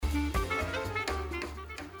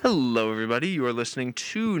Hello, everybody. You are listening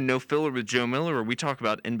to No Filler with Joe Miller, where we talk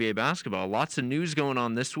about NBA basketball. Lots of news going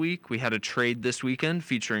on this week. We had a trade this weekend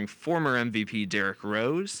featuring former MVP Derrick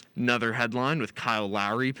Rose. Another headline with Kyle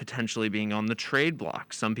Lowry potentially being on the trade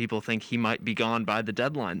block. Some people think he might be gone by the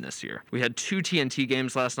deadline this year. We had two TNT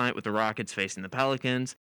games last night with the Rockets facing the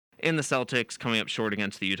Pelicans and the Celtics coming up short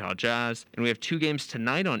against the Utah Jazz. And we have two games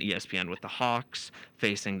tonight on ESPN with the Hawks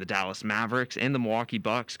facing the Dallas Mavericks and the Milwaukee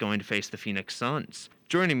Bucks going to face the Phoenix Suns.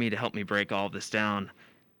 Joining me to help me break all of this down,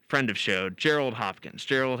 friend of show, Gerald Hopkins.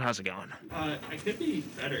 Gerald, how's it going? I could be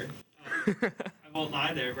better. I won't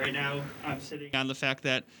lie there. Right now, I'm sitting on the fact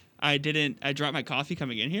that I dropped my coffee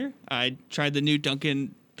coming in here. I tried the new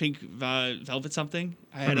Dunkin' pink velvet something.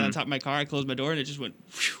 I had it on top of my car. I closed my door, and it just went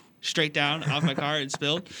straight down off my car and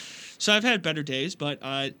spilled. So I've had better days, but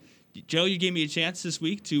Joe, you gave me a chance this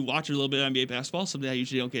week to watch a little bit of NBA basketball, something I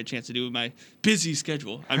usually don't get a chance to do with my busy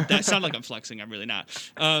schedule. That sounds like I'm flexing. I'm really not.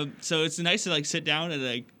 So it's nice to sit down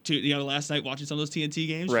and last night watching some of those TNT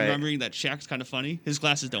games, right. Remembering that Shaq's kind of funny. His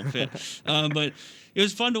glasses don't fit. But it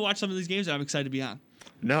was fun to watch some of these games that I'm excited to be on.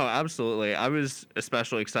 No, absolutely. I was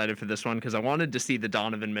especially excited for this one because I wanted to see the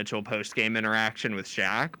Donovan Mitchell post-game interaction with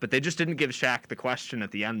Shaq, but they just didn't give Shaq the question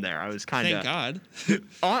at the end there. I was kind of... Thank God.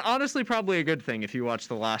 Honestly, probably a good thing if you watch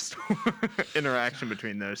the last interaction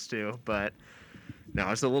between those two, but... No,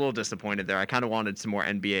 I was a little disappointed there. I kind of wanted some more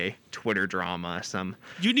NBA Twitter drama.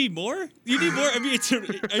 You need more? You need more NBA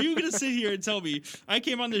Twitter? Are you going to sit here and tell me I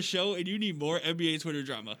came on this show and you need more NBA Twitter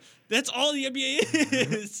drama? That's all the NBA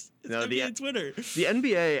is. It's NBA Twitter. The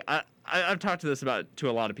NBA, I've talked to this to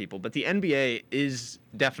a lot of people, but the NBA is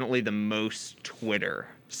definitely the most Twitter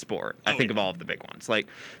sport, I think, of all of the big ones.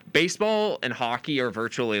 Baseball and hockey are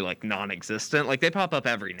virtually non-existent. They pop up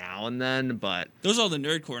every now and then, but those are all the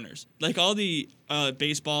nerd corners. All the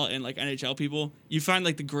baseball and NHL people, you find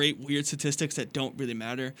the great weird statistics that don't really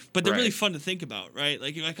matter, but they're really fun to think about, right?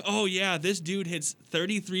 You're oh yeah, this dude hits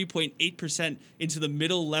 33.8% into the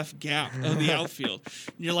middle left gap of the outfield.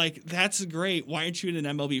 And you're that's great. Why aren't you in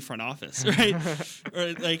an MLB front office, right?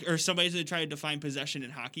 or somebody's gonna try to define possession in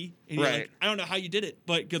hockey, and you're I don't know how you did it,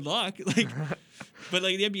 but good luck. But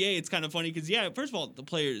the NBA, it's kind of funny because first of all, the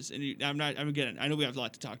players, and I know we have a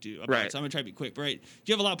lot to talk to you about, so I'm gonna try to be quick. But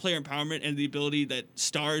you have a lot of player empowerment and the ability that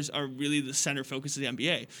stars are really the center focus of the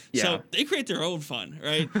NBA. Yeah. So they create their own fun,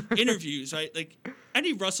 right? Interviews, right?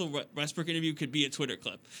 Any Russell Westbrook interview could be a Twitter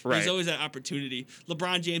clip. Right. There's always that opportunity.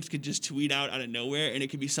 LeBron James could just tweet out of nowhere, and it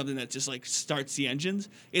could be something that just starts the engines.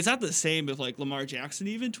 It's not the same if Lamar Jackson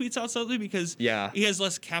even tweets out something because he has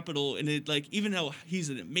less capital, and it even though he's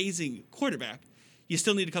an amazing quarterback, you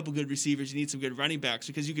still need a couple good receivers. You need some good running backs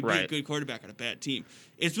because you could be a good quarterback on a bad team.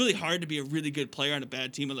 It's really hard to be a really good player on a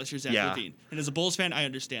bad team unless you're Zach Levine. And as a Bulls fan, I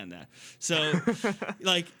understand that. So,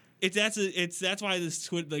 that's why this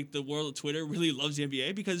the world of Twitter really loves the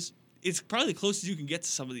NBA because it's probably the closest you can get to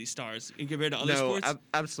some of these stars compared to other sports. No,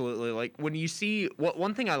 absolutely. When you see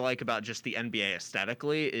one thing I like about just the NBA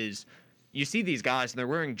aesthetically is you see these guys and they're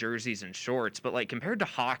wearing jerseys and shorts, but compared to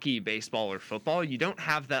hockey, baseball, or football, you don't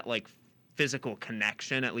have that physical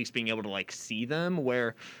connection, at least being able to see them,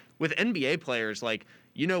 where with NBA players,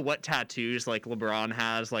 what tattoos LeBron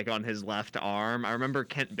has on his left arm. I remember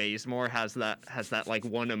Kent Bazemore has that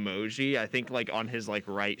one emoji, I think on his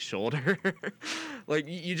right shoulder.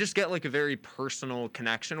 You just get a very personal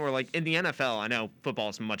connection where in the NFL, I know football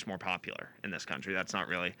is much more popular in this country. That's not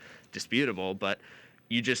really disputable, but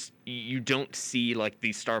you don't see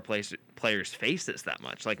these star players' faces that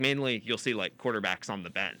much. Mainly you'll see quarterbacks on the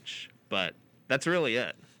bench. But that's really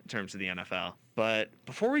it in terms of the NFL. But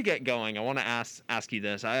before we get going, I want to ask you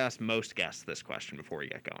this. I ask most guests this question before we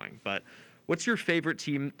get going. But what's your favorite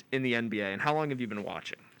team in the NBA, and how long have you been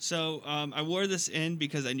watching? So I wore this in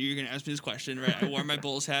because I knew you were going to ask me this question, right? I wore my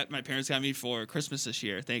Bulls hat. My parents got me for Christmas this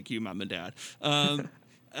year. Thank you, Mom and Dad.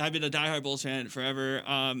 I've been a diehard Bulls fan forever.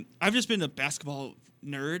 I've just been a basketball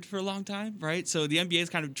nerd for a long time, right? So the NBA has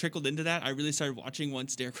kind of trickled into that. I really started watching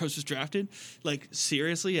once Derrick Rose was drafted,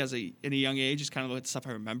 seriously, in a young age. It's kind of the stuff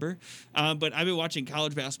I remember. But I've been watching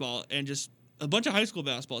college basketball and just a bunch of high school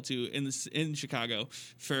basketball too in Chicago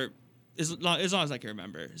for as long as I can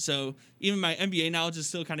remember. So even my NBA knowledge is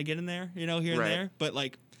still kind of getting there, here and there. But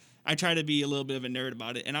I try to be a little bit of a nerd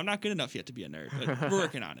about it, and I'm not good enough yet to be a nerd, but we're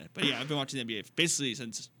working on it. But yeah, I've been watching the NBA basically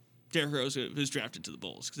since Derrick Rose was drafted to the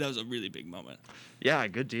Bulls because that was a really big moment. Yeah,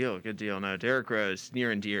 good deal. No, Derrick Rose,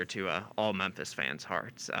 near and dear to all Memphis fans'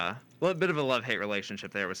 hearts. A little bit of a love-hate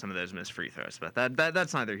relationship there with some of those missed free throws, but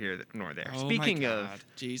that's neither here nor there. Oh Speaking my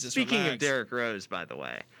God. of Derrick Rose, by the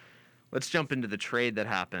way, let's jump into the trade that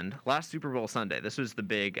happened last Super Bowl Sunday. This was the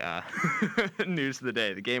big news of the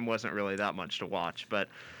day. The game wasn't really that much to watch, but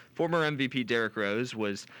former MVP Derrick Rose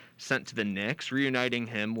was sent to the Knicks, reuniting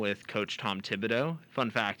him with coach Tom Thibodeau.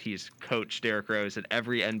 Fun fact, he's coached Derrick Rose at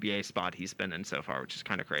every NBA spot he's been in so far, which is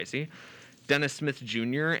kind of crazy. Dennis Smith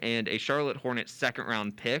Jr. and a Charlotte Hornets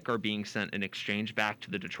second-round pick are being sent in exchange back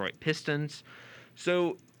to the Detroit Pistons.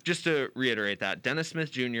 So just to reiterate that, Dennis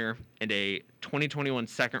Smith Jr. and a 2021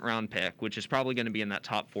 second-round pick, which is probably going to be in that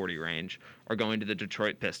top 40 range, are going to the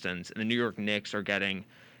Detroit Pistons, and the New York Knicks are getting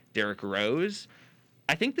Derrick Rose.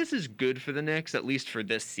 I think this is good for the Knicks, at least for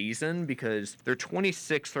this season, because they're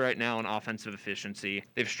 26th right now in offensive efficiency.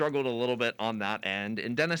 They've struggled a little bit on that end,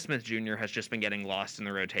 and Dennis Smith Jr. has just been getting lost in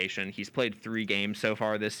the rotation. He's played 3 games so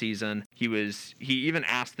far this season. He even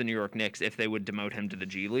asked the New York Knicks if they would demote him to the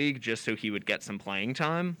G League just so he would get some playing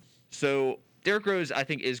time. So Derrick Rose, I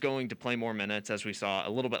think, is going to play more minutes, as we saw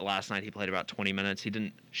a little bit last night. He played about 20 minutes. He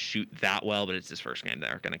didn't shoot that well, but it's his first game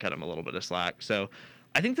there. Going to cut him a little bit of slack. So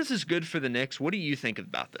I think this is good for the Knicks. What do you think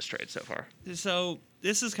about this trade so far? So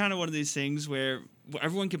this is kind of one of these things where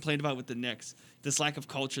everyone complained about with the Knicks, this lack of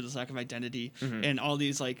culture, this lack of identity, and all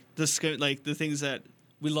these the things that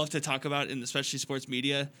we love to talk about in especially sports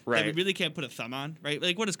media that we really can't put a thumb on, right?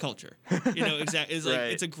 Like, what is culture? Exactly. It's like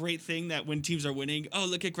it's a great thing that when teams are winning, oh,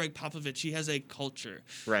 look at Greg Popovich, he has a culture,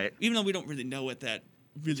 right? Even though we don't really know what that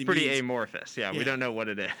really it's pretty means. Amorphous. Yeah, we don't know what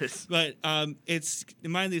it is. But it's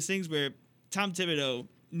one of these things where Tom Thibodeau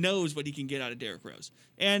knows what he can get out of Derrick Rose,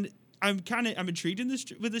 and I'm intrigued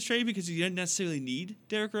with this trade because you don't necessarily need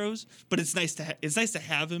Derrick Rose, but it's nice to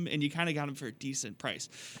have him, and you kind of got him for a decent price.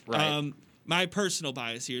 Right. My personal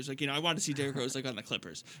bias here is I want to see Derrick Rose on the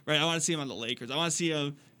Clippers, right? I want to see him on the Lakers. I want to see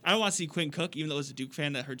him. I don't want to see Quinn Cook, even though as a Duke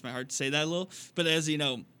fan that hurts my heart to say that a little. But as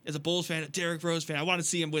a Bulls fan, a Derrick Rose fan, I want to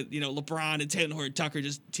see him with LeBron and Taylor Horton-Tucker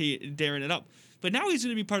just daring it up. But now he's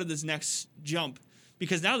going to be part of this next jump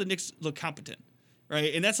because now the Knicks look competent.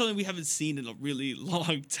 Right, and that's something we haven't seen in a really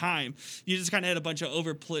long time. You just kind of had a bunch of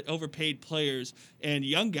overpaid players and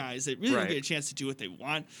young guys that really don't get a chance to do what they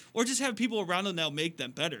want, or just have people around them that'll make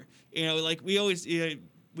them better. We always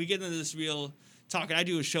we get into this real talk, and I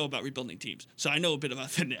do a show about rebuilding teams, so I know a bit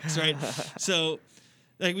about the Knicks, right? So,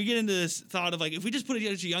 we get into this thought of if we just put a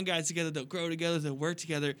bunch of young guys together, they'll grow together, they'll work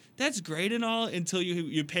together. That's great and all until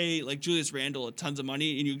you pay Julius Randle tons of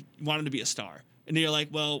money and you want him to be a star. And you're like,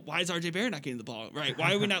 well, why is RJ Barrett not getting the ball? Right?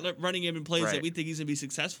 Why are we not running him in plays that we think he's going to be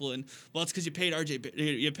successful in? Well, it's because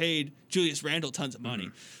you paid Julius Randle tons of money.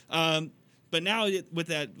 But now with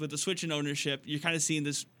the switch in ownership, you're kind of seeing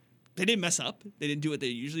this. They didn't mess up. They didn't do what they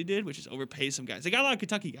usually did, which is overpay some guys. They got a lot of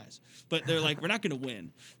Kentucky guys, but they're like, we're not going to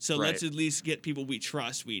win. So let's at least get people we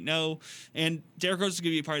trust, we know. And Derrick Rose is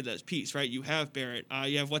going to be a part of that piece, right? You have Barrett.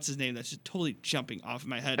 You have what's his name? That's just totally jumping off of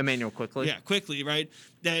my head. Immanuel Quickley. Yeah, Quickley, right?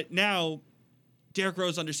 That now Derrick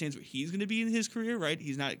Rose understands where he's going to be in his career, right?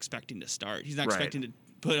 He's not expecting to start. He's not expecting to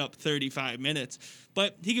put up 35 minutes,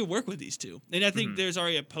 but he can work with these two. And I think there's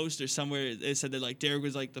already a poster somewhere that said that Derrick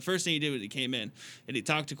was the first thing he did was he came in and he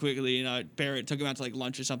talked to Quickly, Barrett took him out to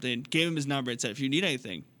lunch or something, gave him his number and said, if you need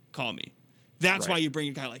anything, call me. That's why you bring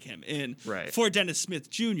a guy like him in for Dennis Smith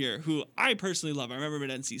Jr., who I personally love. I remember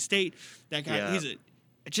him at NC State. That guy, he's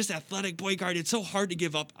just athletic point guard. It's so hard to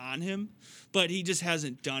give up on him, but he just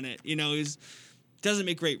hasn't done it. Doesn't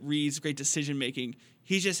make great reads, great decision making.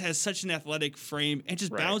 He just has such an athletic frame and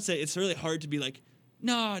just bounce it. It's really hard to be like,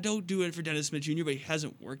 no, don't do it for Dennis Smith Jr., but he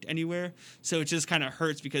hasn't worked anywhere. So it just kind of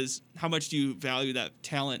hurts because how much do you value that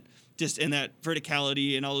talent just in that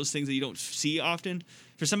verticality and all those things that you don't see often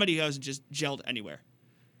for somebody who hasn't just gelled anywhere?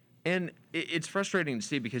 And it's frustrating to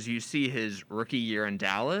see because you see his rookie year in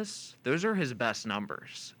Dallas, those are his best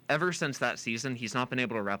numbers. Ever since that season, he's not been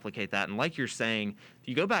able to replicate that. And like you're saying, if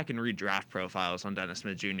you go back and read draft profiles on Dennis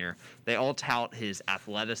Smith Jr., they all tout his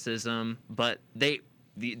athleticism, but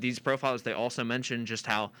these profiles, they also mention just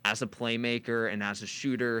how as a playmaker and as a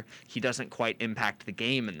shooter, he doesn't quite impact the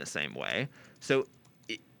game in the same way. So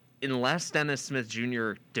unless Dennis Smith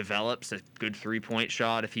Jr. develops a good three-point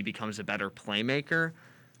shot, if he becomes a better playmaker,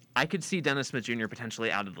 I could see Dennis Smith Jr.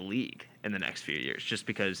 potentially out of the league in the next few years just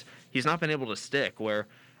because he's not been able to stick. Where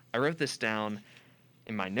I wrote this down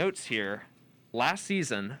in my notes here. Last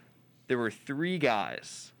season, there were 3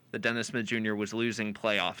 guys that Dennis Smith Jr. was losing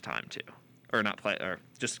playoff time to, or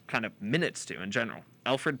just kind of minutes to in general.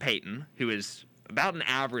 Elfrid Payton, who is about an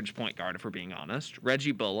average point guard, if we're being honest.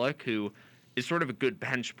 Reggie Bullock, who is sort of a good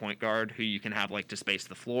bench point guard who you can have to space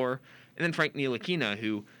the floor. And then Frank Ntilikina,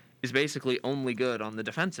 who is basically only good on the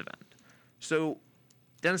defensive end. So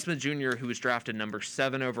Dennis Smith Jr., who was drafted number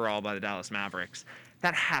 7 overall by the Dallas Mavericks,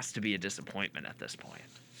 that has to be a disappointment at this point.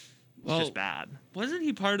 It's just bad. Wasn't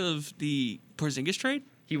he part of the Porzingis trade?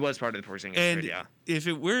 He was part of the Porzingis And trade, yeah. if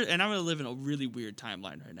it were, and I'm going to live in a really weird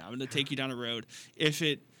timeline right now. I'm going to take you down a road.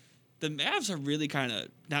 The Mavs are really kind of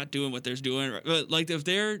not doing what they're doing, right? But like if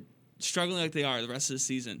they're struggling like they are the rest of the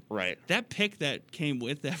season, right? That pick that came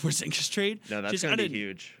with that Porzingis trade, no, that's going to be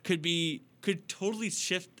huge. Could totally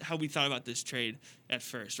shift how we thought about this trade at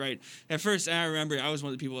first, right? At first, I remember I was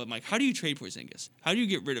one of the people that I'm like, how do you trade Porzingis? How do you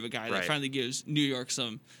get rid of a guy that finally gives New York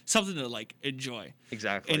something to like enjoy?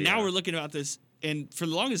 Exactly. And now we're looking at this, and for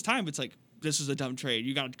the longest time, it's like, this was a dumb trade.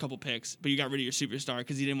 You got a couple picks, but you got rid of your superstar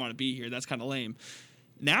because he didn't want to be here. That's kind of lame.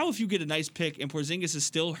 Now, if you get a nice pick and Porzingis is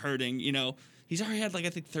still hurting, he's already had, like,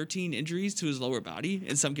 I think 13 injuries to his lower body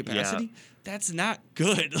in some capacity. Yeah. That's not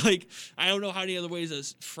good. Like, I don't know how many other ways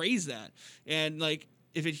to phrase that. And, like,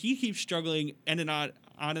 if he keeps struggling on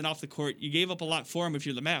and off the court, you gave up a lot for him if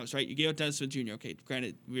you're the Mavs, right? You gave up Dennis Smith Jr. Okay,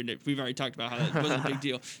 granted, we've already talked about how that wasn't a big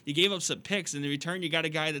deal. You gave up some picks, and in return, you got a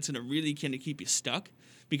guy that's going to really kind of keep you stuck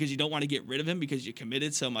because you don't want to get rid of him because you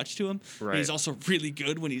committed so much to him. Right. And he's also really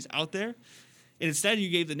good when he's out there. And instead, you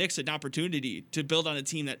gave the Knicks an opportunity to build on a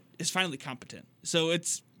team that is finally competent. So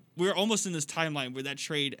we're almost in this timeline where that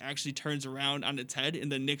trade actually turns around on its head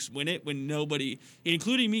and the Knicks win it when nobody,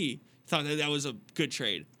 including me, thought that was a good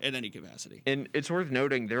trade at any capacity. And it's worth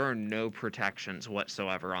noting there are no protections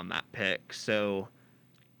whatsoever on that pick. So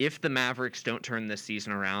if the Mavericks don't turn this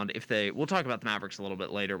season around, we'll talk about the Mavericks a little bit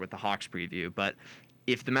later with the Hawks preview, but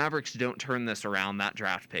if the Mavericks don't turn this around, that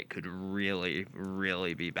draft pick could really,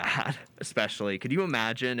 really be bad. Especially, could you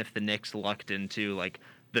imagine if the Knicks lucked into like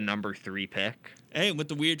the number 3 pick? Hey, with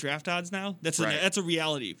the weird draft odds now, that's a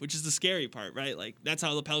reality, which is the scary part, right? Like that's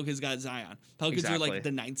how the Pelicans got Zion. Pelicans are like the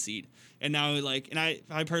 9th seed, and now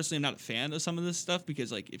I personally am not a fan of some of this stuff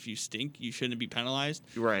because like if you stink, you shouldn't be penalized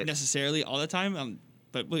necessarily all the time.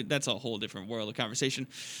 But that's a whole different world of conversation.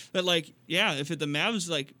 But, like, yeah, if the Mavs,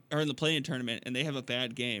 like, are in the play-in tournament and they have a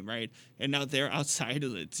bad game, right, and now they're outside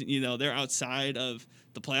of it, they're outside of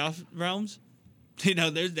the playoff realms,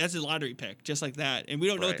 that's a lottery pick, just like that. And we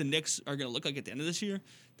don't know what the Knicks are going to look like at the end of this year.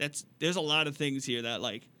 There's a lot of things here that,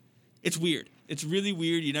 like, it's weird. It's really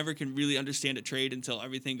weird. You never can really understand a trade until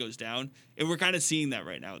everything goes down. And we're kind of seeing that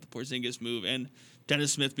right now with the Porzingis move and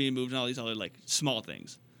Dennis Smith being moved and all these other, like, small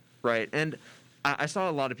things. Right, and I saw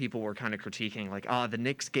a lot of people were kind of critiquing, like, the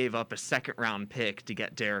Knicks gave up a second-round pick to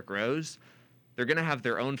get Derrick Rose. They're going to have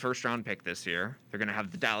their own first-round pick this year. They're going to have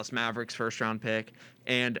the Dallas Mavericks first-round pick.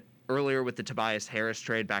 And earlier with the Tobias Harris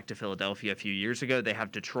trade back to Philadelphia a few years ago, they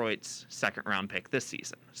have Detroit's second-round pick this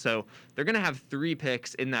season. So they're going to have 3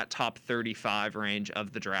 picks in that top 35 range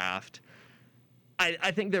of the draft.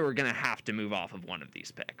 I think they were going to have to move off of one of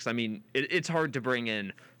these picks. I mean, it's hard to bring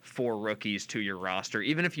in 4 rookies to your roster,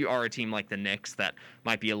 even if you are a team like the Knicks that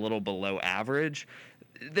might be a little below average.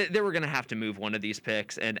 They were going to have to move one of these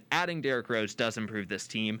picks, and adding Derrick Rose does improve this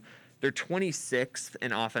team. They're 26th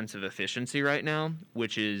in offensive efficiency right now,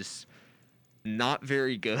 which is not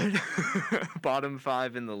very good. Bottom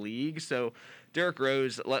 5 in the league. So Derrick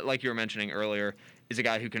Rose, like you were mentioning earlier, is a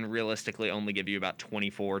guy who can realistically only give you about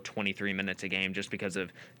 24, 23 minutes a game just because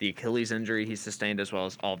of the Achilles injury he sustained as well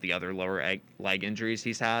as all the other lower leg injuries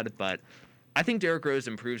he's had. But I think Derrick Rose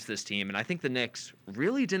improves this team, and I think the Knicks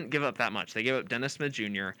really didn't give up that much. They gave up Dennis Smith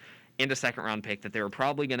Jr. and a second-round pick that they were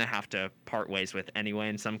probably going to have to part ways with anyway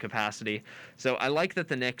in some capacity. So I like that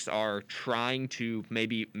the Knicks are trying to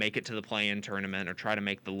maybe make it to the play-in tournament or try to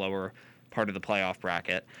make the lower part of the playoff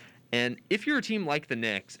bracket. And if you're a team like the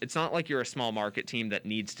Knicks, it's not like you're a small market team that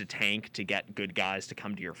needs to tank to get good guys to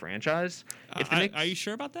come to your franchise. Are you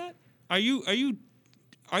sure about that? Are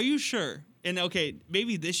you sure? And okay,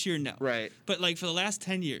 maybe this year, no. Right. But like for the last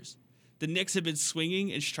 10 years, the Knicks have been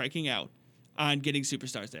swinging and striking out on getting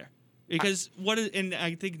superstars there. Because and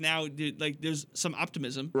I think now, like, there's some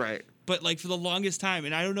optimism. Right. But like for the longest time,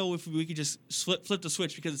 and I don't know if we could just flip the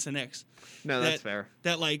switch because it's the Knicks. No, that's fair.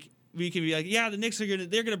 That like we can be like, yeah, the Knicks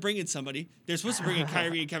they're gonna bring in somebody. They're supposed to bring in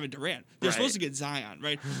Kyrie and Kevin Durant. They're supposed to get Zion,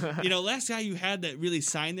 right? Last guy you had that really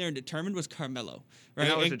signed there and determined was Carmelo, right?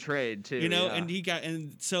 And that was a trade too. And he got,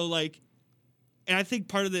 and so like, and I think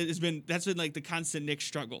part of it that's been like the constant Knicks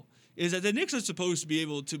struggle is that the Knicks are supposed to be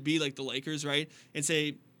able to be like the Lakers, right? And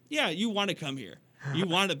say, yeah, you want to come here, you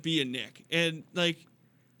want to be a Knick, and like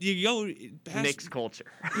you go past Knicks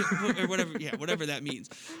culture or whatever that means,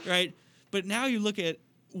 right? But now you look at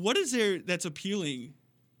what is there that's appealing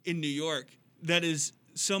in New York that is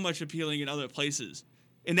so much appealing in other places,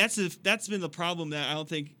 and that's been the problem that I don't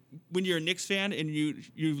think when you're a Knicks fan and you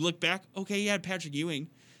look back, okay, you had Patrick Ewing,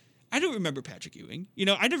 I don't remember Patrick Ewing. You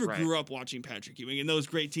know, I never Right. grew up watching Patrick Ewing and those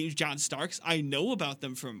great teams. John Starks, I know about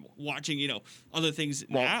them from watching, you know, other things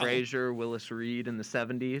Walt now. Frazier, Willis Reed in the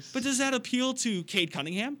 70s. But does that appeal to Cade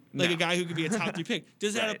Cunningham, like No. a guy who could be a top 3 pick?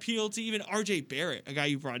 Does that Right. appeal to even RJ Barrett, a guy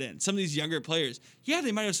you brought in? Some of these younger players, yeah,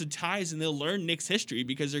 they might have some ties and they'll learn Knicks history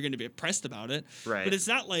because they're going to be impressed about it. Right. But it's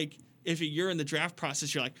not like if you're in the draft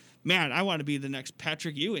process, you're like, man, I want to be the next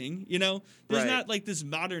Patrick Ewing. You know, there's Right. not like this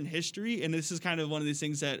modern history, and this is kind of one of these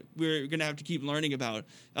things that we're going to have to keep learning about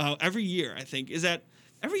every year. I think is that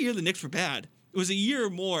every year the Knicks were bad. It was a year or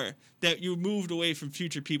more that you moved away from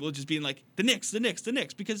future people just being like the Knicks,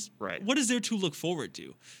 because Right. what is there to look forward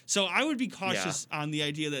to? So I would be cautious on the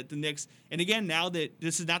idea that the Knicks, and again, now that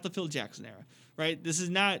this is not the Phil Jackson era, right? This is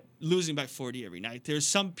not losing by 40 every night. There's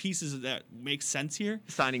some pieces of that make sense here.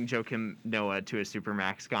 Signing Joakim Noah to a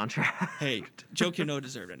Supermax contract. Hey, Joe Noah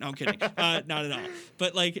deserved it. No, I'm kidding. Not at all.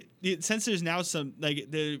 But like, since there's now some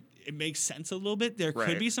it makes sense a little bit. There could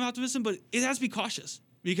Right. be some optimism, but it has to be cautious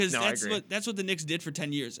because No, I agree. that's what the Knicks did for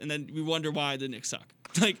 10 years, and then we wonder why the Knicks suck.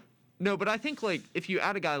 Like, No, but I think like if you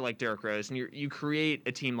add a guy like Derrick Rose and you create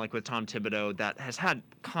a team like with Tom Thibodeau that has had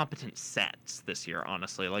competent sets this year,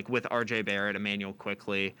 honestly, like with RJ Barrett, Emmanuel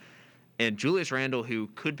Quickley, and Julius Randle, who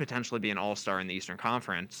could potentially be an all-star in the Eastern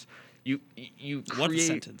Conference, you create. what a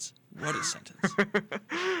sentence! What a sentence!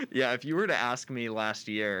 Yeah, if you were to ask me last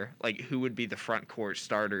year, like who would be the front court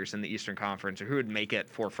starters in the Eastern Conference or who would make it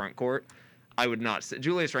for front court, I would not say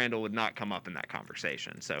Julius Randle would not come up in that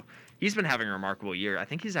conversation. So he's been having a remarkable year. I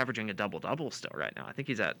think he's averaging a double-double still right now. I think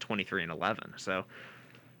he's at 23 and 11. So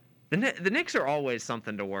the Knicks are always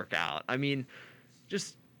something to work out. I mean,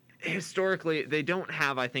 just historically, they don't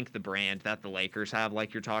have, I think, the brand that the Lakers have,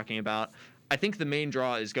 like you're talking about. I think the main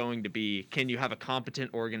draw is going to be, can you have a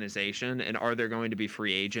competent organization, and are there going to be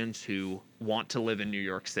free agents who want to live in New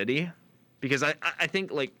York City? Because I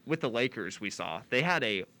think, like, with the Lakers we saw, they had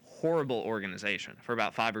a horrible organization for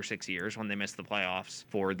about 5 or 6 years when they missed the playoffs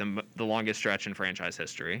for the longest stretch in franchise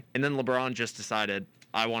history. And then LeBron just decided,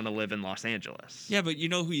 I want to live in Los Angeles. Yeah, but you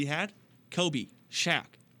know who he had? Kobe, Shaq.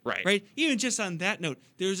 Right. Right. Even just on that note,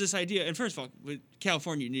 there was this idea, and first of all, with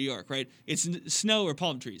California, New York, right? It's snow or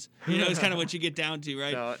palm trees. You know, it's kind of what you get down to,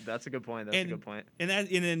 right? No, that's a good point. That's a good point. And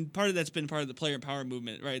then part of that's been part of the player power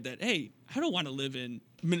movement, right? That hey, I don't want to live in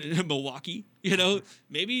Milwaukee. You know,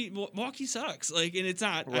 maybe Milwaukee sucks. Like, and it's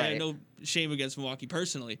not. I have Right. no shame against Milwaukee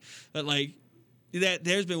personally, but like that,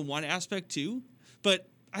 there's been one aspect too. But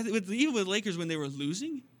I think even with Lakers when they were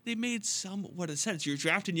losing, they made somewhat of sense. You're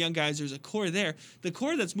drafting young guys. There's a core there. The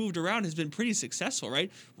core that's moved around has been pretty successful,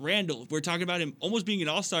 right? Randall, we're talking about him almost being an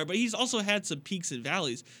all-star, but he's also had some peaks and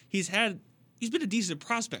valleys. He's been a decent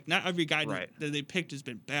prospect. Not every guy Right. that they picked has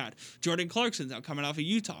been bad. Jordan Clarkson's now coming off of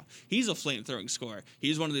Utah. He's a flame-throwing scorer.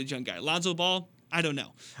 He's one of the young guys. Lonzo Ball, I don't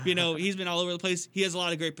know. You know, he's been all over the place. He has a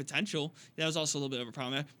lot of great potential. That was also a little bit of a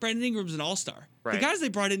problem. Brandon Ingram's an all-star. Right. The guys they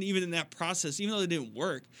brought in, even in that process, even though they didn't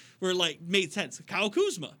work, were like made sense. Kyle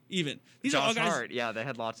Kuzma, even. These are all Josh guys. Hart, yeah, they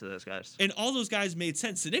had lots of those guys. And all those guys made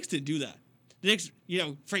sense. The Knicks didn't do that. The Knicks, you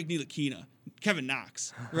know, Frank Ntilikina, Kevin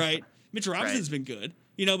Knox, right? Mitch Robinson's been good,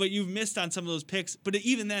 you know, but you've missed on some of those picks. But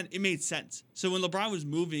even then, it made sense. So when LeBron was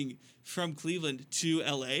moving from Cleveland to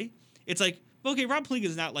LA, it's like, okay, Rob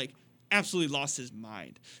Pelinka's not like absolutely lost his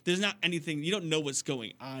mind. There's not anything, you don't know what's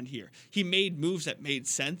going on here. He made moves that made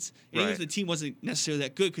sense. And even if the team wasn't necessarily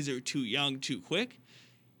that good because they were too young, too quick,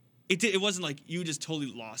 it wasn't like you just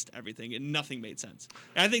totally lost everything and nothing made sense.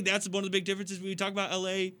 And I think that's one of the big differences when we talk about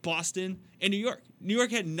LA, Boston, and New York. New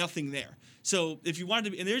York had nothing there. So if you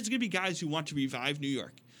wanted to, and there's going to be guys who want to revive New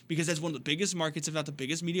York because that's one of the biggest markets, if not the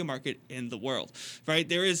biggest media market in the world, right?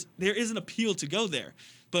 There is an appeal to go there.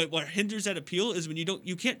 But what hinders that appeal is when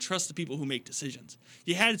you can't trust the people who make decisions.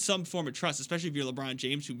 You had some form of trust, especially if you're LeBron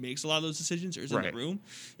James who makes a lot of those decisions or is in the room.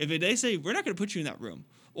 If they say, we're not going to put you in that room,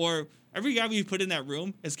 or every guy we've put in that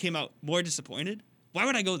room has came out more disappointed, why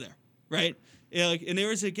would I go there, right? You know, like, and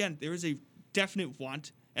there is a definite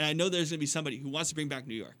want, and I know there's going to be somebody who wants to bring back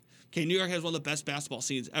New York. Okay, New York has one of the best basketball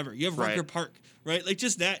scenes ever. You have Rucker Park, right? Like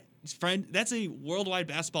just that, friend, that's a worldwide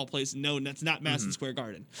basketball place known that's not Madison Square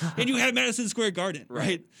Garden. And you have Madison Square Garden,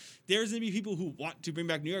 right? There's going to be people who want to bring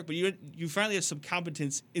back New York, but you finally have some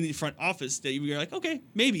competence in the front office that you're like, okay,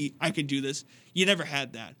 maybe I can do this. You never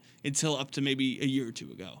had that until up to maybe a year or two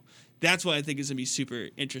ago. That's what I think is going to be super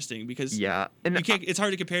interesting because and it's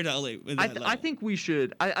hard to compare to LA. I think we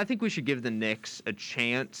should. I think we should give the Knicks a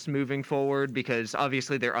chance moving forward because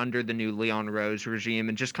obviously they're under the new Leon Rose regime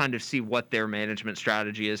and just kind of see what their management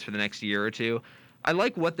strategy is for the next year or two. I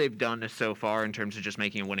like what they've done so far in terms of just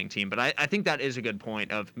making a winning team, but I think that is a good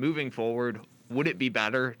point of moving forward. Would it be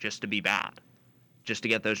better just to be bad? just to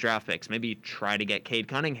get those draft picks. Maybe try to get Cade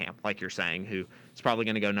Cunningham, like you're saying, who is probably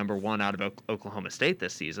going to go number 1 out of Oklahoma State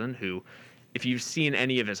this season, who, if you've seen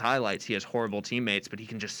any of his highlights, he has horrible teammates, but he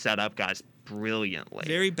can just set up guys brilliantly.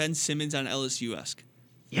 Very Ben Simmons on LSU-esque.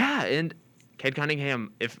 Yeah, and Cade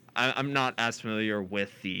Cunningham, if I'm not as familiar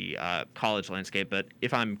with the college landscape, but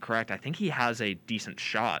if I'm correct, I think he has a decent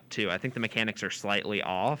shot too. I think the mechanics are slightly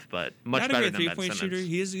off, but much better than Ben three-point Simmons. shooter.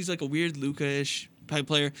 He's like a weird Luka-ish type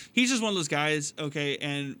player. He's just one of those guys, okay,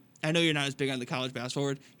 and I know you're not as big on the college basketball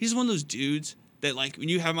world. He's just one of those dudes that, like, when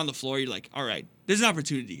you have him on the floor, you're like, all right, there's an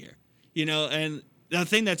opportunity here. You know, and the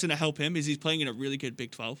thing that's going to help him is he's playing in a really good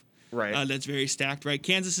Big 12. Right. That's very stacked, right?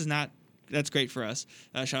 Kansas is not. That's great for us.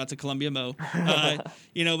 Shout out to Columbia Mo.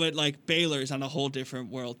 You know, but like Baylor's on a whole different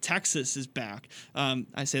world. Texas is back.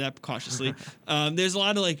 I say that cautiously. There's a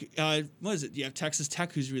lot of like, what is it? You have Texas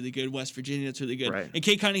Tech, who's really good. West Virginia, that's really good. Right. And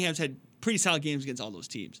Cade Cunningham's had pretty solid games against all those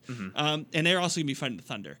teams. And they're also going to be fighting the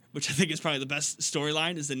Thunder, which I think is probably the best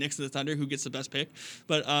storyline is the Knicks and the Thunder, who gets the best pick.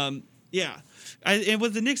 But yeah. And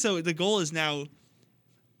with the Knicks, though, the goal is now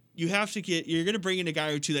you're going to bring in a guy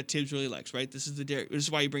or two that Tibbs really likes, right? This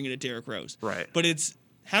is why you bring in a Derrick Rose. Right. But it's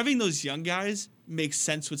having those young guys makes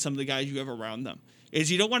sense with some of the guys you have around them.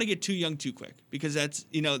 Is you don't want to get too young too quick because that's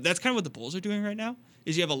kind of what the Bulls are doing right now.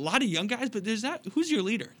 Is you have a lot of young guys, but there's not who's your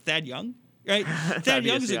leader? Thad Young? Right? Thad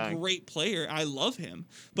Young is a great player. I love him.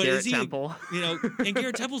 But Garrett is he Temple. And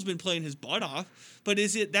Garrett Temple's been playing his butt off, but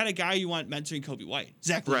is it that a guy you want mentoring Kobe White?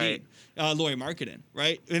 Zach LaVine, Lauri Markkanen,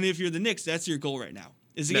 right? And if you're the Knicks, that's your goal right now.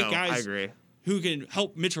 Is to get guys I agree. who can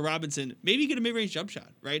help Mitchell Robinson maybe get a mid-range jump shot,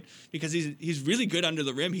 right? Because he's really good under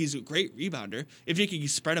the rim. He's a great rebounder. If you can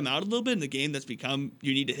spread him out a little bit in the game that's become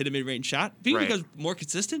you need to hit a mid-range shot, if he becomes more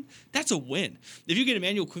consistent, that's a win. If you get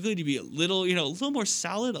Emmanuel Quickly to be a little more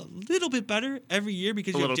solid, a little bit better every year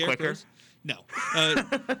because you have Derrick Rose. No.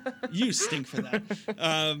 You stink for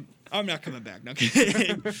that. I'm not coming back. No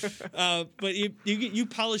kidding. But you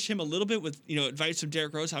polish him a little bit with advice from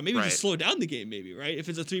Derrick Rose, how maybe just slow down the game, maybe, right? If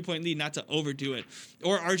it's a 3-point lead, not to overdo it.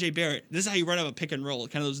 Or RJ Barrett. This is how you run up a pick and roll,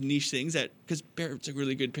 kind of those niche things because Barrett's a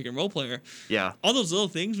really good pick and roll player. Yeah. All those little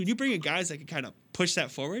things, when you bring in guys that can kind of push that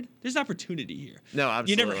forward, there's an opportunity here. No,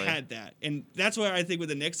 absolutely. You never had that. And that's why I think with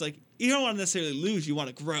the Knicks, like, you don't want to necessarily lose, you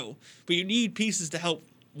want to grow. But you need pieces to help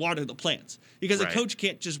water the plants because a coach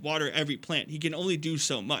can't just water every plant. He can only do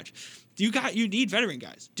so much. You need veteran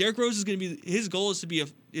guys. Derrick Rose is going to be his goal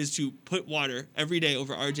is to put water every day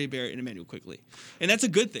over RJ Barrett and Emmanuel Quickly, and that's a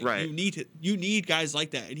good thing. Right. You need guys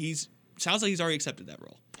like that, and sounds like he's already accepted that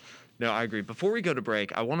role. No, I agree. Before we go to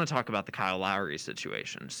break, I want to talk about the Kyle Lowry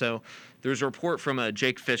situation. So there's a report from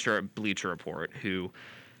Jake Fisher at Bleacher Report who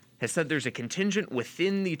has said there's a contingent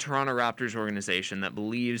within the Toronto Raptors organization that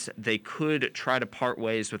believes they could try to part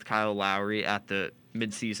ways with Kyle Lowry at the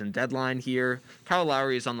midseason deadline here. Kyle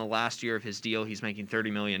Lowry is on the last year of his deal. He's making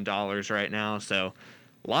 $30 million right now, so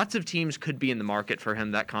lots of teams could be in the market for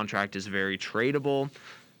him. That contract is very tradable.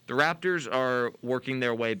 The Raptors are working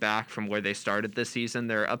their way back from where they started this season.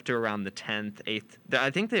 They're up to around the 10th, 8th. I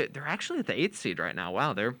think they're actually at the 8th seed right now.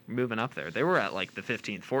 Wow, they're moving up there. They were at like the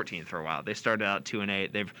 15th, 14th for a while. They started out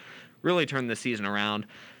 2-8. They've really turned the season around.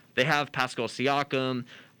 They have Pascal Siakam,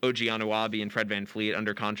 OG Anunoby, and Fred VanVleet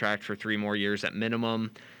under contract for 3 more years at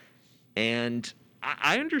minimum. And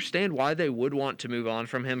I understand why they would want to move on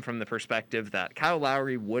from him from the perspective that Kyle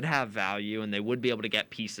Lowry would have value and they would be able to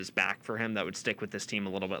get pieces back for him that would stick with this team a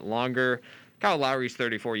little bit longer. Kyle Lowry's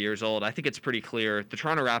 34 years old. I think it's pretty clear the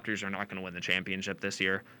Toronto Raptors are not going to win the championship this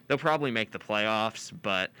year. They'll probably make the playoffs,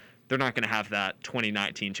 but they're not going to have that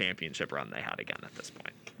 2019 championship run they had again at this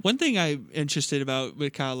point. One thing I'm interested about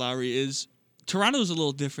with Kyle Lowry is Toronto's a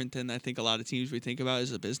little different than I think a lot of teams we think about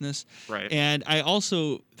as a business. Right. And I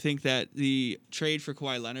also think that the trade for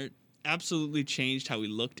Kawhi Leonard absolutely changed how we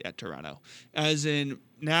looked at Toronto. As in,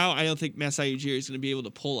 now I don't think Masai Ujiri is going to be able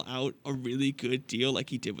to pull out a really good deal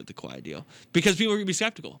like he did with the Kawhi deal. Because people are going to be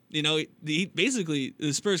skeptical. Basically,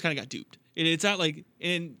 the Spurs kind of got duped. And it's not like,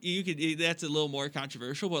 and that's a little more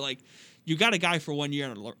controversial, but like, you got a guy for 1 year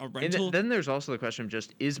on a rental. And then there's also the question of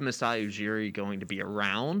just, is Masai Ujiri going to be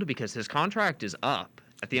around? Because his contract is up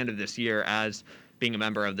at the end of this year as being a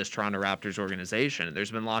member of this Toronto Raptors organization.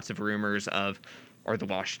 There's been lots of rumors of, are the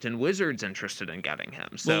Washington Wizards interested in getting him?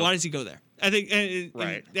 So, well, why does he go there? I think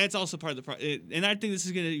right. And that's also part of the problem. And I think this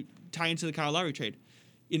is going to tie into the Kyle Lowry trade.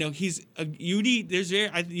 You have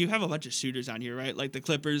a bunch of suitors on here, right? Like the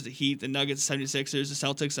Clippers, the Heat, the Nuggets, the 76ers,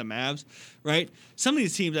 the Celtics, the Mavs, right? Some of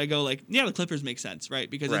these teams I go like, yeah, the Clippers make sense, right?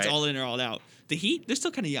 Because it's all in or all out. The Heat, they're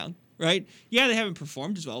still kind of young, right? Yeah, they haven't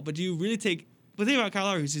performed as well, but do you really the thing about Kyle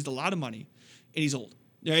Lowry is he's a lot of money and he's old,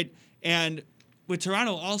 right? And with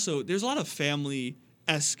Toronto also, there's a lot of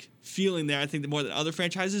family-esque feeling there. I think more than other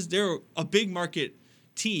franchises, they're a big market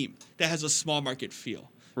team that has a small market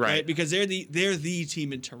feel. Right, because they're the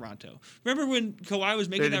team in Toronto. Remember when Kawhi was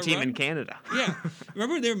making that run? They're the team in Canada. Yeah.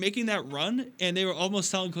 Remember when they were making that run and they were almost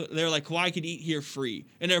telling, they were like, Kawhi could eat here free.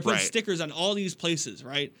 And they were putting stickers on all these places,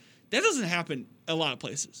 right? That doesn't happen a lot of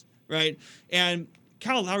places, right? And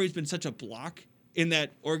Kyle Lowry's been such a block in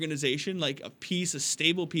that organization, like a piece, a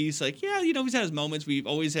stable piece. Like, yeah, he's had his moments. We've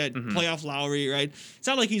always had playoff Lowry, right? It's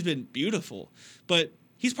not like he's been beautiful, but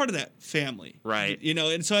he's part of that family, right?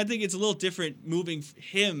 And so I think it's a little different moving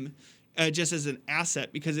him just as an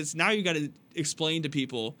asset, because it's now you got to explain to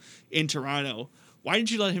people in Toronto, why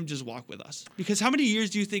didn't you let him just walk with us? Because how many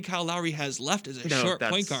years do you think Kyle Lowry has left as a short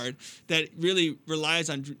point guard that really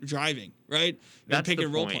relies on driving, right? That's pick the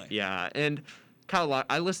and roll point. Play. Yeah, and Kyle,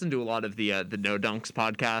 I listen to a lot of the No Dunks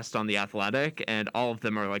podcast on The Athletic, and all of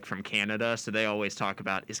them are like from Canada, so they always talk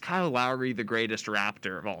about, is Kyle Lowry the greatest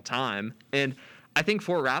Raptor of all time? And I think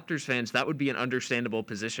for Raptors fans, that would be an understandable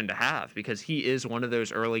position to have, because he is one of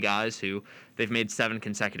those early guys who they've made 7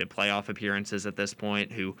 consecutive playoff appearances at this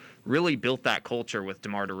point, who really built that culture with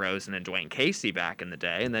DeMar DeRozan and Dwayne Casey back in the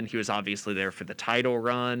day. And then he was obviously there for the title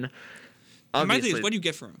run. My thing is, what do you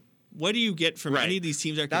get from him? What do you get from any of these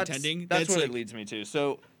teams that are contending? That's what it leads me to.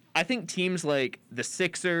 So I think teams like the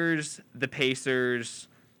Sixers, the Pacers,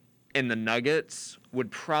 and the Nuggets would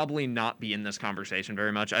probably not be in this conversation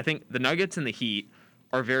very much. I think the Nuggets and the Heat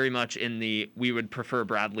are very much in the, we would prefer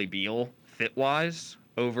Bradley Beal fit-wise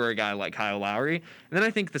over a guy like Kyle Lowry. And then I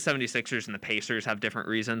think the 76ers and the Pacers have different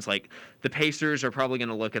reasons. Like, the Pacers are probably going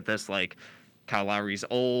to look at this like, Kyle Lowry's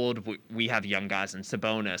old. We have young guys in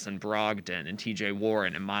Sabonis and Brogdon and TJ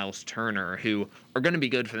Warren and Miles Turner who are going to be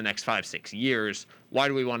good for the next 5-6 years. Why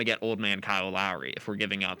do we want to get old man Kyle Lowry if we're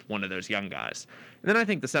giving up one of those young guys? And then I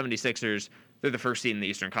think the 76ers, they're the first seed in the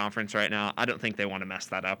Eastern Conference right now. I don't think they want to mess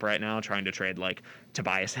that up right now, trying to trade like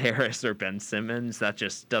Tobias Harris or Ben Simmons. That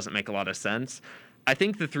just doesn't make a lot of sense. I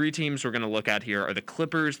think the 3 teams we're going to look at here are the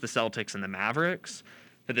Clippers, the Celtics, and the Mavericks.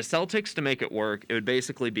 For the Celtics to make it work, it would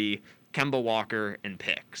basically be Kemba Walker and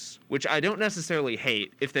picks, which I don't necessarily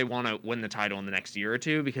hate if they want to win the title in the next year or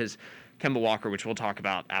two, because Kemba Walker, which we'll talk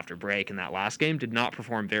about after break in that last game, did not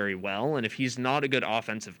perform very well. And if he's not a good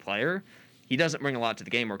offensive player, he doesn't bring a lot to the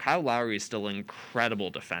game, where Kyle Lowry is still an incredible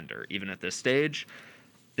defender, even at this stage.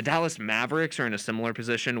 The Dallas Mavericks are in a similar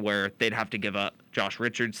position where they'd have to give up Josh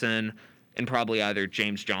Richardson and probably either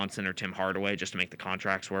James Johnson or Tim Hardaway just to make the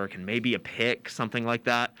contracts work, and maybe a pick, something like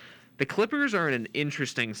that. The Clippers are in an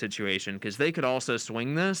interesting situation because they could also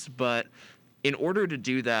swing this, but in order to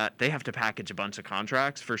do that, they have to package a bunch of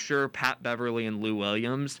contracts. For sure, Pat Beverly and Lou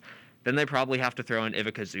Williams. Then they probably have to throw in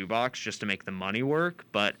Ivica Zubac just to make the money work.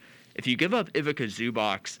 But if you give up Ivica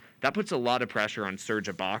Zubac, that puts a lot of pressure on Serge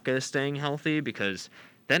Ibaka staying healthy, because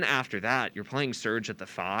then after that, you're playing Serge at the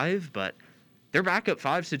 5, but their backup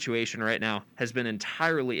 5 situation right now has been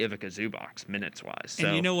entirely Ivica Zubac, minutes-wise. So,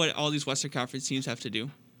 and you know what all these Western Conference teams have to do?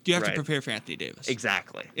 You have to prepare for Anthony Davis.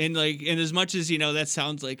 Exactly. And as much as, that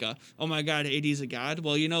sounds like oh my God, AD's a god.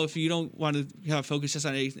 Well, if you don't want to have focus just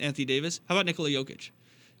on Anthony Davis, how about Nikola Jokic?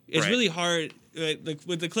 It's really hard. Like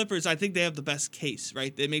with the Clippers, I think they have the best case,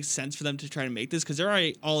 right? It makes sense for them to try to make this because they're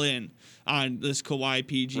already all in on this Kawhi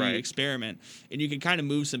PG experiment, and you can kind of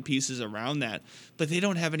move some pieces around that. But they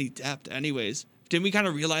don't have any depth, anyways. Didn't we kind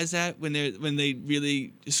of realize that when they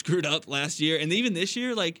really screwed up last year, and even this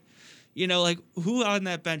year, who on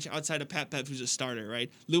that bench outside of Pat Bev, who's a starter,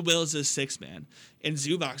 right? Lou Will is a 6th man, and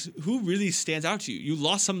Zubac, who really stands out to you? You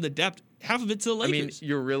lost some of the depth. Half of it to the Lakers. I mean,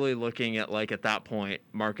 you're really looking at, at that point,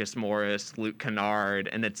 Marcus Morris, Luke Kennard,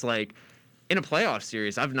 and it's like, in a playoff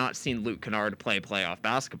series, I've not seen Luke Kennard play playoff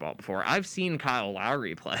basketball before. I've seen Kyle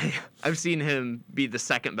Lowry play. I've seen him be the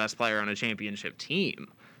 2nd best player on a championship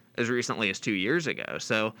team as recently as 2 years ago.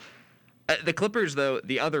 So the Clippers, though,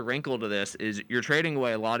 the other wrinkle to this is you're trading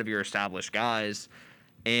away a lot of your established guys,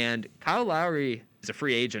 and Kyle Lowry is a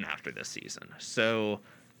free agent after this season. So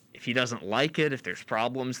if he doesn't like it, if there's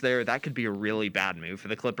problems there, that could be a really bad move for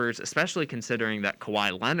the Clippers, especially considering that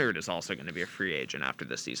Kawhi Leonard is also going to be a free agent after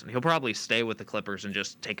this season. He'll probably stay with the Clippers and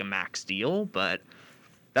just take a max deal, but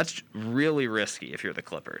that's really risky if you're the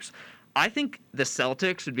Clippers. I think the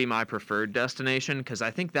Celtics would be my preferred destination because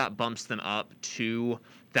I think that bumps them up to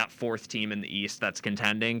that 4th team in the East that's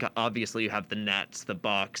contending. Obviously, you have the Nets, the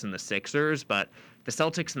Bucks, and the Sixers, but the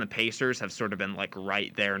Celtics and the Pacers have sort of been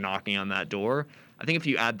right there knocking on that door. I think if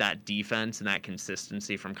you add that defense and that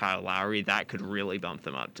consistency from Kyle Lowry, that could really bump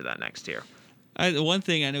them up to that next tier. The one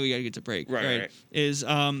thing I know we got to get to break, right? Is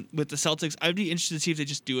with the Celtics, I'd be interested to see if they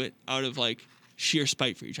just do it out of sheer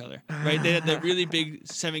spite for each other, right? They had that really big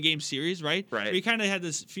 7-game series, right? Right. We kind of had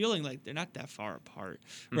this feeling like they're not that far apart,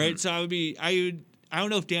 right? So I don't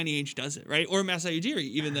know if Danny Ainge does it, right? Or Masai Ujiri,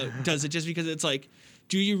 even though does it, just because it's like,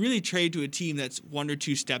 do you really trade to a team that's 1 or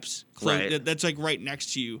 2 steps close, Right. that's like right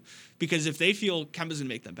next to you? Because if they feel Kemba's gonna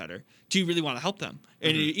make them better, do you really want to help them?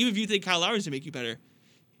 And even if you think Kyle Lowry's gonna make you better,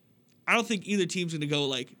 I don't think either team's gonna go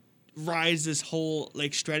like rise this whole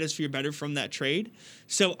like stratosphere better from that trade.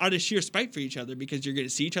 So out of sheer spite for each other, because you're gonna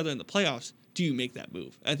see each other in the playoffs, do you make that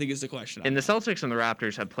move? I think is the question. And the Celtics and the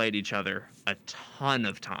Raptors have played each other a ton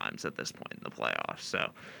of times at this point in the playoffs.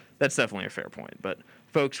 So that's definitely a fair point. But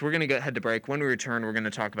folks, we're going to go ahead to break. When we return, we're going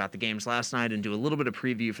to talk about the games last night and do a little bit of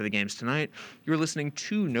preview for the games tonight. You're listening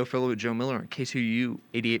to No Filler with Joe Miller on KCUU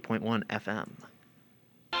 88.1 FM.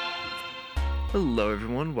 Hello,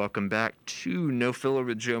 everyone. Welcome back to No Filler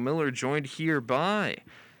with Joe Miller, joined here by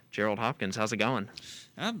Gerald Hopkins. How's it going?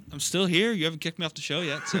 I'm still here. You haven't kicked me off the show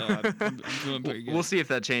yet, so I'm doing pretty good. We'll see if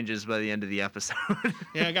that changes by the end of the episode.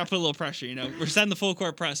 Yeah, I got to put a little pressure. We're setting the full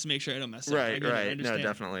court press to make sure I don't mess up. Right. No,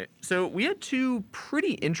 definitely. So we had 2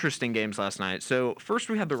 pretty interesting games last night. So first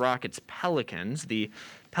we had the Rockets-Pelicans. The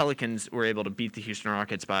Pelicans were able to beat the Houston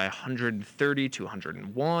Rockets by 130 to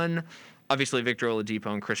 101. Obviously, Victor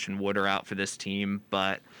Oladipo and Christian Wood are out for this team,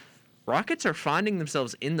 but Rockets are finding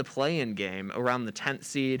themselves in the play-in game around the 10th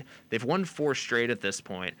seed. They've won 4 straight at this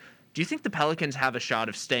point. Do you think the Pelicans have a shot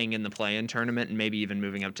of staying in the play-in tournament and maybe even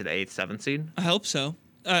moving up to the 8th, 7th seed? I hope so.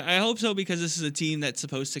 I hope so, because this is a team that's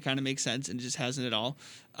supposed to kind of make sense and just hasn't at all.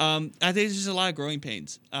 I think there's just a lot of growing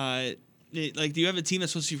pains. Do you have a team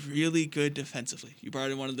that's supposed to be really good defensively? You brought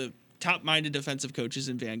in one of the top-minded defensive coaches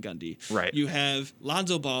in Van Gundy. Right. You have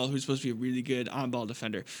Lonzo Ball, who's supposed to be a really good on-ball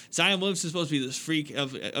defender. Zion Williamson is supposed to be this freak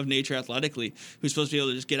of nature athletically, who's supposed to be able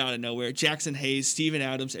to just get out of nowhere. Jackson Hayes, Steven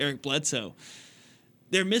Adams, Eric Bledsoe.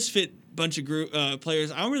 They're misfit bunch of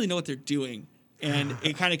players. I don't really know what they're doing, and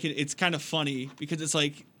it's kind of funny because it's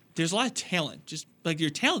like there's a lot of talent. Just like your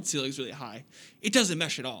talent ceiling is really high, it doesn't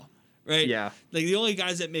mesh at all, right? Yeah. Like the only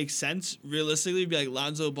guys that make sense realistically would be like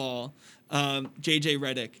Lonzo Ball, JJ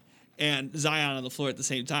Redick, and Zion on the floor at the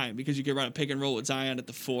same time, because you could run a pick and roll with Zion at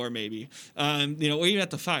the 4 maybe, or even at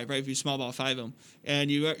the 5, right? If you small ball 5 them, and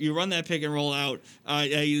you run that pick and roll out,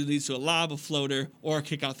 it either leads to a lob, a floater, or a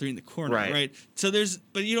kick out 3 in the corner, right? So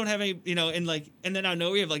but you don't have any, and then I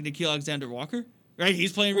know we have like Nickeil Alexander-Walker, right?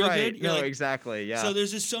 He's playing real good. Exactly, yeah. So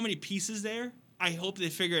there's just so many pieces there. I hope they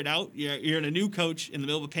figure it out. You're in a new coach in the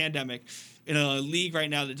middle of a pandemic, in a league right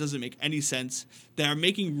now that doesn't make any sense. That are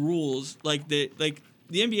making rules like the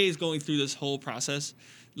NBA is going through this whole process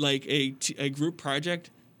like a group project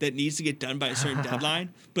that needs to get done by a certain deadline,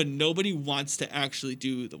 but nobody wants to actually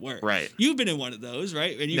do the work. Right. You've been in one of those,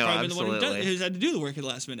 right? And you've probably been the one who's had to do the work at the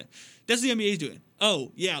last minute. That's what the NBA's doing.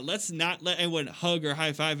 Oh, yeah, let's not let anyone hug or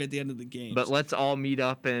high five at the end of the game. But let's all meet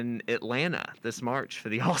up in Atlanta this March for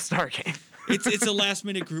the All-Star game. It's a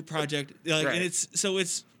last-minute group project. Right.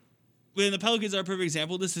 And when the Pelicans are a perfect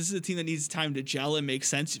example of this is a team that needs time to gel and make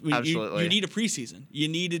sense. Absolutely. You need a preseason. You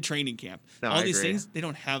need a training camp. No, all I these agree. things, they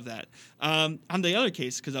don't have that. On the other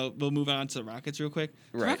case, because we'll move on to the Rockets real quick.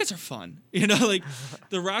 The Right. Rockets are fun. The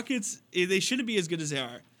Rockets, they shouldn't be as good as they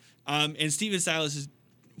are. And Steven Silas is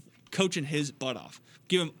coaching his butt off.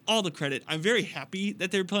 Give him all the credit. I'm very happy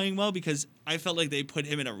that they're playing well, because I felt like they put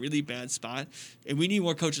him in a really bad spot. And we need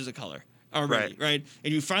more coaches of color already, right?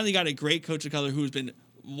 And you finally got a great coach of color who's been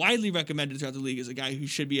widely recommended throughout the league as a guy who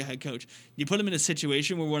should be a head coach. You put him in a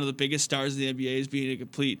situation where one of the biggest stars of the NBA is being a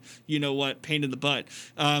complete, pain in the butt,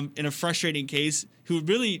 in a frustrating case, who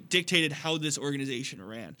really dictated how this organization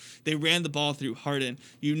ran. They ran the ball through Harden.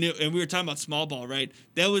 And we were talking about small ball, right?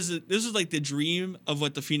 This was like the dream of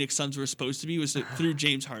what the Phoenix Suns were supposed to be, was through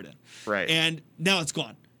James Harden. Right. And now it's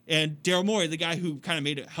gone. And Daryl Morey, the guy who kind of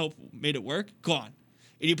made it work, gone.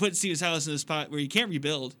 And you put Steven Silas in a spot where you can't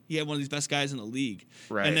rebuild. He had one of these best guys in the league.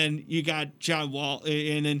 Right. And then you got John Wall.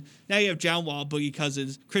 And then now you have John Wall, Boogie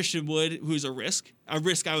Cousins, Christian Wood, who's a risk I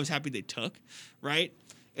was happy they took, right?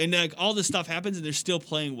 And all this stuff happens, and they're still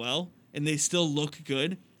playing well, and they still look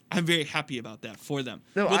good. I'm very happy about that for them.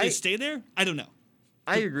 No, Will they stay there? I don't know.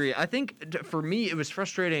 I agree. I think for me, it was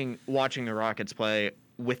frustrating watching the Rockets play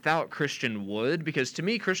without Christian Wood, because to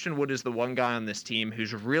me, Christian Wood is the one guy on this team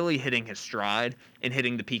who's really hitting his stride and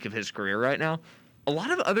hitting the peak of his career right now. A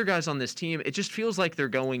lot of other guys on this team, it just feels like they're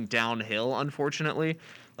going downhill, unfortunately.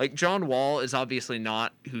 Like John Wall is obviously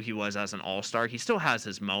not who he was as an all-star. He still has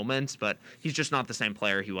his moments, but he's just not the same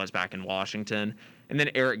player he was back in Washington. And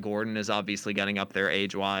then Eric Gordon is obviously getting up there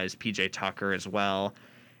age-wise, PJ Tucker as well.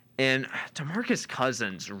 And DeMarcus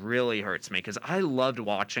Cousins really hurts me, because I loved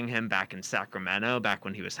watching him back in Sacramento, back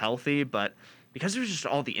when he was healthy. But because there's just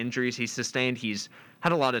all the injuries he's sustained. He's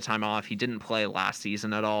had a lot of time off. He didn't play last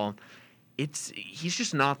season at all. He's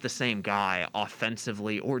just not the same guy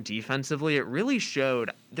offensively or defensively. It really showed.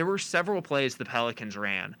 There were several plays the Pelicans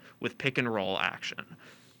ran with pick and roll action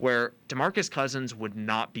where DeMarcus Cousins would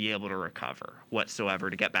not be able to recover whatsoever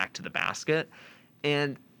to get back to the basket.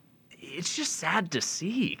 And it's just sad to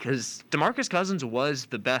see because DeMarcus Cousins was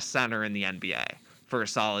the best center in the NBA for a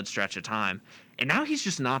solid stretch of time. And now he's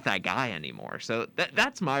just not that guy anymore. So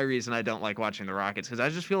that's my reason I don't like watching the Rockets, because I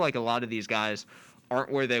just feel like a lot of these guys aren't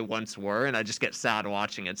where they once were, and I just get sad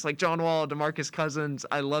watching it. It's like John Wall, DeMarcus Cousins.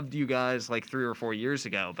 I loved you guys like 3 or 4 years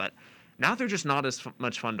ago, but now they're just not as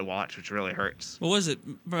much fun to watch, which really hurts. What was it?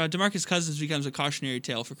 DeMarcus Cousins becomes a cautionary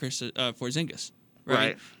tale for Porzingis.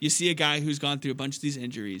 Right? You see a guy who's gone through a bunch of these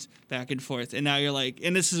injuries back and forth, and now you're like,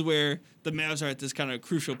 and this is where the Mavs are at this kind of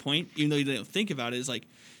crucial point, even though you don't think about it, is like,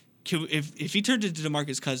 if he turns into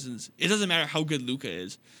DeMarcus Cousins, it doesn't matter how good Luka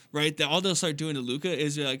is, right? All they'll start doing to Luka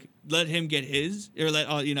is like let him get his, or let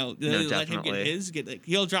him get his.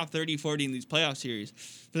 He'll drop 30, 40 in these playoff series,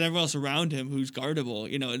 but everyone else around him who's guardable,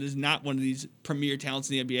 it is not one of these premier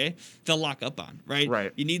talents in the NBA. They'll lock up on, right?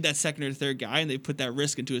 Right. You need that second or third guy, and they put that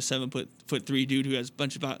risk into a 7'3" dude who has a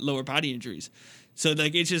bunch of lower body injuries. So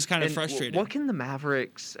like it's just kind of frustrating. What can the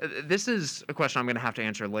Mavericks? This is a question I'm going to have to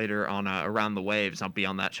answer later on Around the Waves. I'll be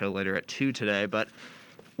on that show later at 2 today. But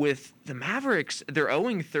with the Mavericks, they're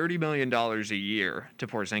owing $30 million a year to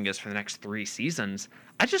Porzingis for the next 3 seasons.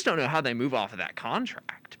 I just don't know how they move off of that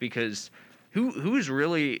contract, because who's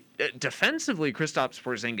really defensively? Kristaps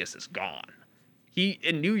Porzingis is gone. He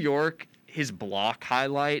in New York. His block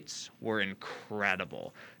highlights were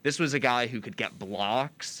incredible. This was a guy who could get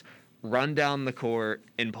blocks, run down the court,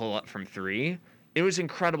 and pull up from 3. It was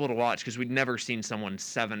incredible to watch because we'd never seen someone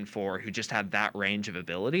 7'4" who just had that range of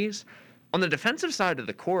abilities. On the defensive side of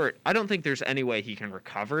the court, I don't think there's any way he can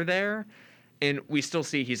recover there. And we still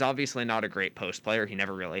see he's obviously not a great post player. He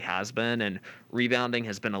never really has been. And rebounding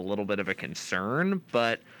has been a little bit of a concern.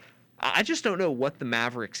 But I just don't know what the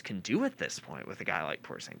Mavericks can do at this point with a guy like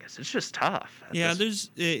Porzingis. It's just tough.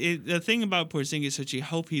 The thing about Porzingis that you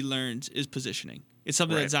hope he learns is positioning. It's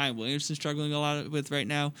something that Zion Williamson's struggling a lot with right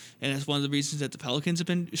now, and that's one of the reasons that the Pelicans have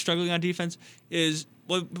been struggling on defense. Is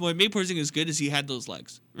what made Porzingis good is he had those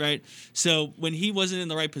legs, right? So when he wasn't in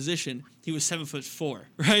the right position, he was 7'4",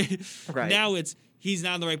 right? Now he's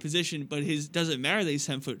not in the right position, but doesn't matter that he's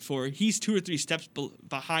 7'4". He's 2 or 3 steps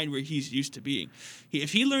behind where he's used to being.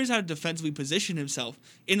 If he learns how to defensively position himself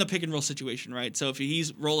in the pick and roll situation, right? So if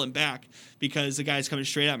he's rolling back because the guy's coming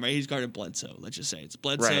straight at him, right? He's guarding Bledsoe. Let's just say it's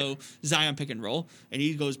Bledsoe, Zion pick and roll, and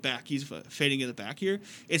he goes back. He's fading in the back here.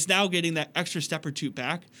 It's now getting that extra step or 2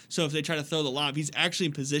 back. So if they try to throw the lob, he's actually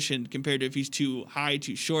in position compared to if he's too high,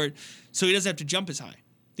 too short. So he doesn't have to jump as high,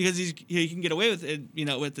 because he can get away with it,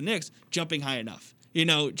 with the Knicks jumping high enough,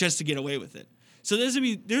 just to get away with it. So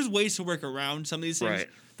there's ways to work around some of these things. Right.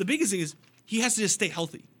 The biggest thing is he has to just stay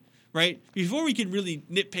healthy, right? Before we can really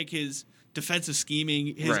nitpick his defensive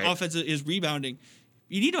scheming, his offensive, his rebounding,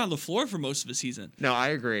 you need him on the floor for most of the season. No, I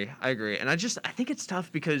agree. And I think it's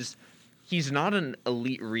tough because he's not an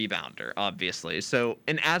elite rebounder, obviously. So,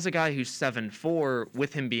 and as a guy who's 7'4",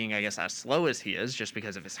 with him being, I guess, as slow as he is, just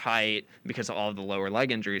because of his height, because of all of the lower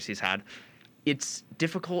leg injuries he's had, it's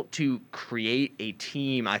difficult to create a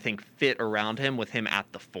team, I think, fit around him with him at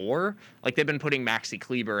the 4. Like, they've been putting Maxi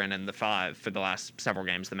Kleber in the 5 for the last several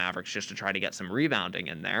games, the Mavericks, just to try to get some rebounding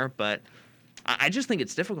in there. But I just think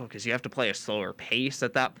it's difficult because you have to play a slower pace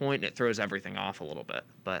at that point, and it throws everything off a little bit.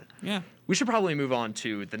 But yeah, we should probably move on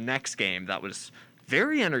to the next game that was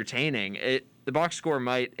very entertaining. The box score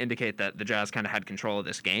might indicate that the Jazz kind of had control of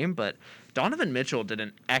this game, but Donovan Mitchell did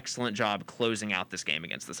an excellent job closing out this game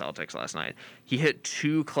against the Celtics last night. He hit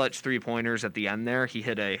 2 clutch 3-pointers at the end there. He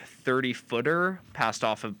hit a 30-footer passed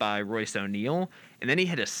off by Royce O'Neal, and then he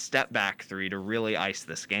hit a step-back 3 to really ice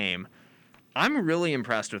this game. I'm really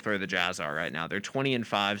impressed with where the Jazz are right now. They're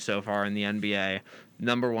 20-5 so far in the NBA,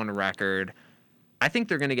 number 1 record. I think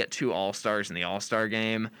they're going to get 2 All-Stars in the All-Star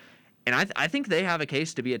game. And I think they have a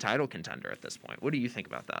case to be a title contender at this point. What do you think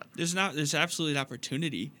about that? There's absolutely an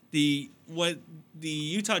opportunity. What the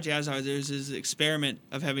Utah Jazz are, there's this experiment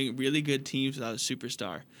of having really good teams without a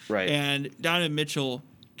superstar. Right. And Donovan Mitchell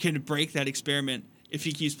can break that experiment if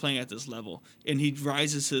he keeps playing at this level and he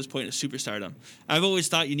rises to this point of superstardom. I've always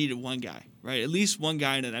thought you needed one guy, right? At least one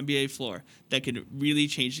guy on an NBA floor that could really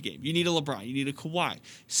change the game. You need a LeBron. You need a Kawhi.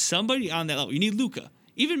 Somebody on that level. You need Luka.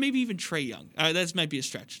 Maybe even Trae Young. That might be a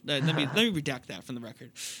stretch. Let me redact that from the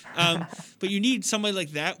record. But you need somebody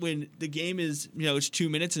like that when the game is, it's 2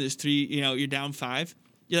 minutes and there's 3, you're down 5.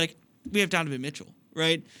 You're like, we have Donovan Mitchell,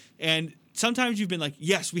 right? And sometimes you've been like,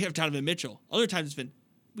 yes, we have Donovan Mitchell. Other times it's been,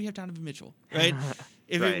 we have Donovan Mitchell, right?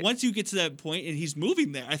 Once you get to that point and he's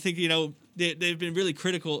moving there, I think, they've been really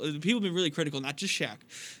critical. People have been really critical, not just Shaq,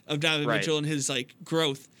 of Donovan Mitchell and his like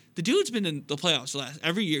growth. The dude's been in the playoffs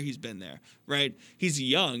every year he's been there, right? He's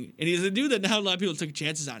young, and he's a dude that not a lot of people took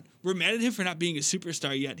chances on. We're mad at him for not being a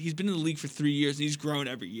superstar yet. He's been in the league for 3 years, and he's grown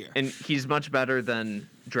every year. And he's much better than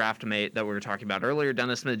draft mate that we were talking about earlier,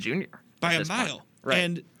 Dennis Smith Jr. By a mile. Right.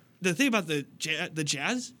 And the thing about the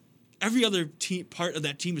Jazz, every other part of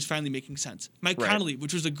that team is finally making sense. Mike Conley,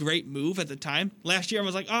 which was a great move at the time. Last year, I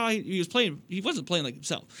was like, he wasn't playing like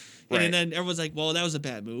himself. And then everyone's like, well, that was a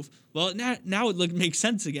bad move. Well, now it makes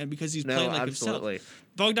sense again because he's playing like himself.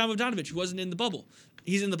 Bogdan Bogdanovic, who wasn't in the bubble.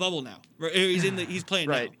 He's in the bubble now. Right? He's playing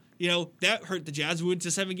now. That hurt the Jazz, who went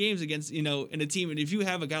to 7 games against, in a team. And if you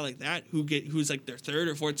have a guy like that who's like their third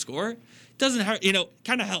or fourth scorer, doesn't hurt,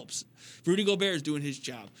 kind of helps. Rudy Gobert is doing his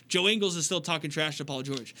job. Joe Ingles is still talking trash to Paul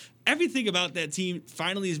George. Everything about that team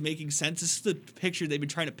finally is making sense. This is the picture they've been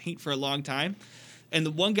trying to paint for a long time. And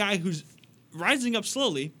the one guy who's rising up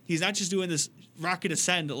slowly, he's not just doing this rocket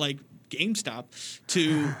ascend like GameStop,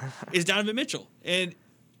 is Donovan Mitchell. And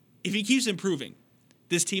if he keeps improving,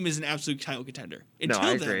 this team is an absolute title contender. Until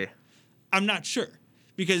I agree. I'm not sure.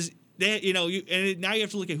 Because now you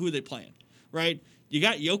have to look at who they're playing, right? You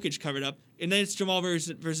got Jokic covered up, and then it's Jamal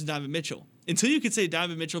versus Donovan Mitchell. Until you could say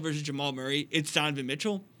Donovan Mitchell versus Jamal Murray, it's Donovan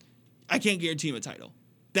Mitchell, I can't guarantee him a title.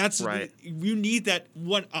 That's right. You need that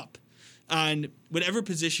one up on whatever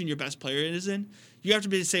position your best player is in. You have to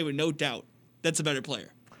be able to say with no doubt that's a better player,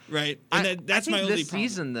 right? And that's my only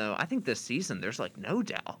problem. I think this season there's like no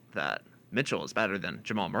doubt that Mitchell is better than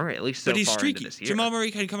Jamal Murray, at least so but he's far streaky. Into this year. Jamal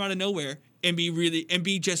Murray can come out of nowhere and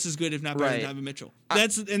be just as good, if not better, than Donovan Mitchell.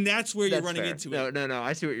 That's where you're running into it. No,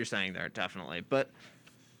 I see what you're saying there, definitely. But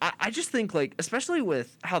I just think, like, especially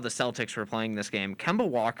with how the Celtics were playing this game, Kemba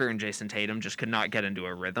Walker and Jason Tatum just could not get into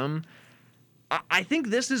a rhythm. I think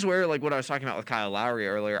this is where, like what I was talking about with Kyle Lowry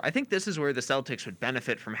earlier, I think this is where the Celtics would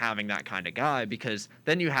benefit from having that kind of guy, because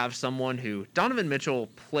then you have someone who, Donovan Mitchell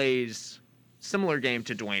plays similar game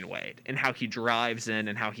to Dwayne Wade in how he drives in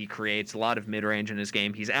and how he creates a lot of mid-range in his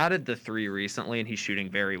game. He's added the 3 recently, and he's shooting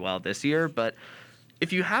very well this year. But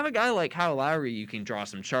if you have a guy like Kyle Lowry, you can draw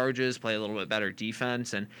some charges, play a little bit better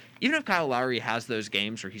defense. And even if Kyle Lowry has those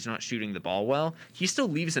games where he's not shooting the ball well, he still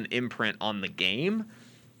leaves an imprint on the game.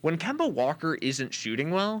 When Kemba Walker isn't shooting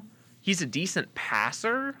well, he's a decent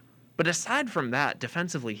passer. But aside from that,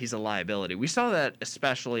 defensively, he's a liability. We saw that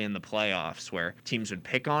especially in the playoffs where teams would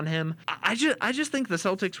pick on him. I just think the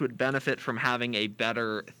Celtics would benefit from having a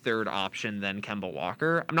better third option than Kemba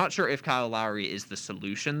Walker. I'm not sure if Kyle Lowry is the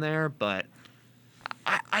solution there, but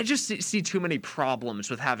I just see too many problems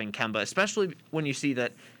with having Kemba, especially when you see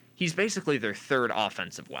that he's basically their third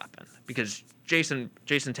offensive weapon, because Jason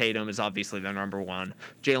Tatum is obviously their number one.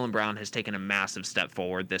 Jaylen Brown has taken a massive step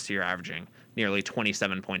forward this year, averaging nearly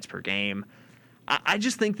 27 points per game. I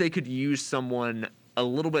just think they could use someone a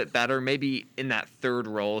little bit better, maybe in that third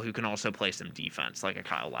role, who can also play some defense, like a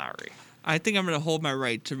Kyle Lowry. I think I'm going to hold my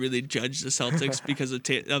right to really judge the Celtics because of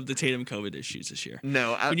the Tatum COVID issues this year.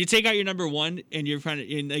 No, when you take out your number one and you're trying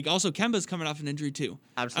to, and like also Kemba's coming off an injury too.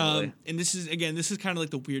 Absolutely. And this is kind of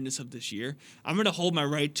like the weirdness of this year. I'm going to hold my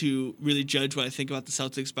right to really judge what I think about the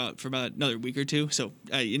Celtics for about another week or two. So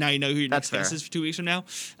now you know who your next guest is for 2 weeks from now.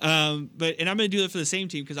 And I'm going to do that for the same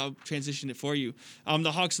team because I'll transition it for you.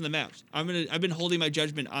 The Hawks and the Mavs. I've been holding my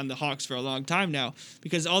judgment on the Hawks for a long time now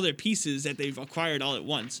because all their pieces that they've acquired all at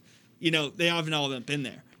once. They haven't all been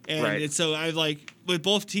there. And so I like with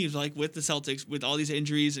both teams, like with the Celtics, with all these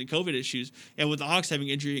injuries and COVID issues, and with the Hawks having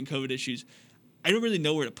injury and COVID issues, I don't really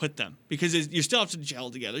know where to put them because you still have to gel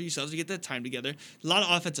together. You still have to get that time together. A lot of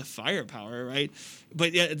offensive firepower, right?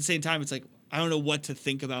 But yet at the same time, it's like, I don't know what to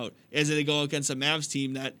think about as they go against a Mavs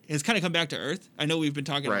team that has kind of come back to earth. I know we've been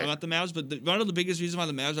talking a lot about the Mavs, but one of the biggest reasons why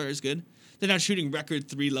the Mavs are as good, they're not shooting record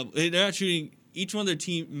 3 level. They're not shooting. Each one of their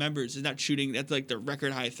team members is not shooting at like their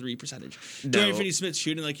record high 3 percentage. No. Dorian Finney-Smith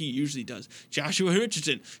shooting like he usually does. Joshua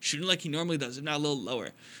Richardson shooting like he normally does, if not a little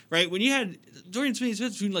lower. Right? When you had Dorian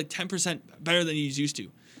Finney-Smith shooting like 10% better than he's used to.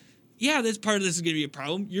 Yeah, this part of this is going to be a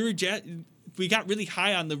problem. We got really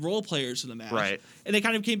high on the role players of the Mavs. Right. And they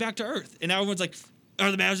kind of came back to earth. And now everyone's like, are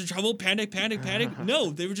the Mavs in trouble? Panic. No,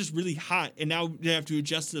 they were just really hot. And now they have to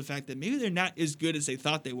adjust to the fact that maybe they're not as good as they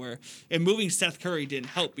thought they were. And moving Seth Curry didn't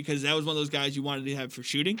help because that was one of those guys you wanted to have for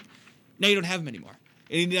shooting. Now you don't have him anymore.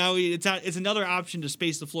 And now it's another option to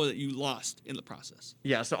space the floor that you lost in the process.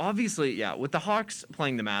 Yeah, so obviously, with the Hawks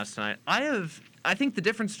playing the Mavs tonight, I think the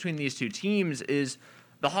difference between these two teams is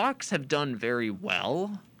the Hawks have done very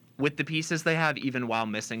well with the pieces they have, even while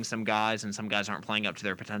missing some guys, and some guys aren't playing up to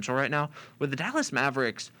their potential right now, where the Dallas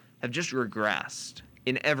Mavericks have just regressed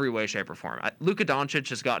in every way, shape, or form. Luka Doncic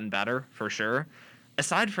has gotten better, for sure.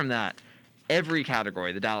 Aside from that, every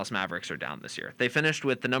category, the Dallas Mavericks are down this year. They finished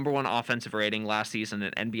with the number 1 offensive rating last season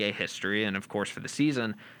in NBA history, and of course for the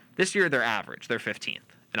season. This year, they're average. They're 15th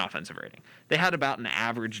in offensive rating. They had about an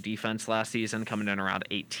average defense last season, coming in around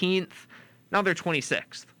 18th. Now they're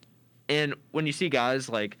 26th. And when you see guys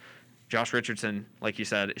like Josh Richardson, like you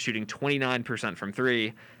said, shooting 29% from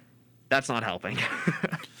 3, that's not helping.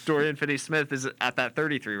 Dorian Finney-Smith is at that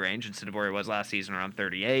 33 range instead of where he was last season, around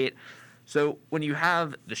 38. So when you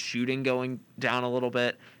have the shooting going down a little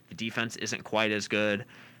bit, the defense isn't quite as good.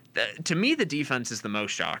 To me, the defense is the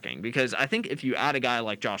most shocking, because I think if you add a guy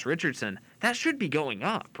like Josh Richardson, that should be going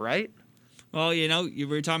up, right? Well, you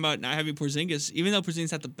were talking about not having Porzingis. Even though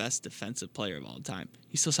Porzingis not the best defensive player of all time,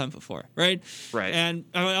 he's still 7'4", right? Right. And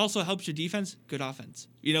it also helps your defense, good offense.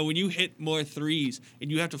 When you hit more threes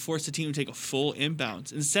and you have to force the team to take a full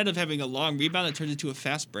inbounds, instead of having a long rebound that turns into a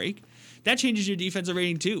fast break, that changes your defensive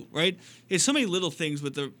rating too, right? There's so many little things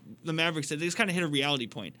with the Mavericks that they just kind of hit a reality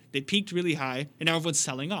point. They peaked really high, and now everyone's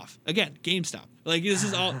selling off. Again, GameStop. Like, this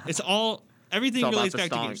is all, everything relates back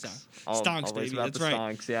to GameStop. Stonks, baby. That's right.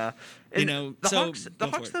 Stonks, yeah. And the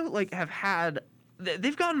Hawks though, like, have had,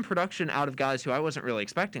 they've gotten production out of guys who I wasn't really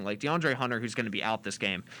expecting. Like DeAndre Hunter, who's going to be out this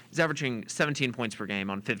game, is averaging 17 points per game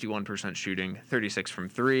on 51% shooting, 36 from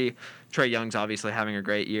 3. Trae Young's obviously having a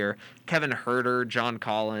great year. Kevin Huerter, John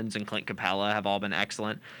Collins, and Clint Capella have all been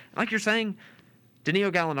excellent. And like you're saying,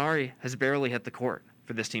 Danilo Gallinari has barely hit the court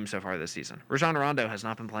for this team so far this season. Rajon Rondo has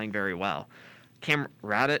not been playing very well. Cam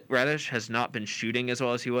Reddish has not been shooting as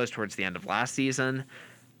well as he was towards the end of last season.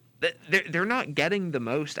 They're not getting the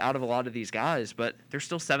most out of a lot of these guys, but they're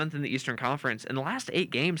still 7th in the Eastern Conference. And the last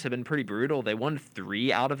 8 games have been pretty brutal. They won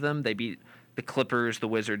 3 out of them. They beat the Clippers, the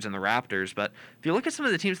Wizards, and the Raptors. But if you look at some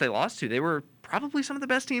of the teams they lost to, they were probably some of the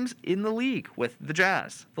best teams in the league, with the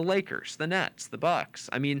Jazz, the Lakers, the Nets, the Bucks.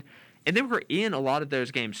 I mean, and they were in a lot of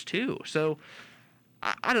those games too. So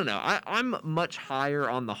I don't know. I'm much higher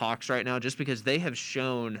on the Hawks right now, just because they have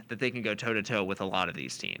shown that they can go toe-to-toe with a lot of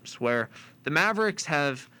these teams, where the Mavericks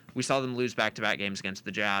have, we saw them lose back-to-back games against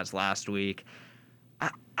the Jazz last week.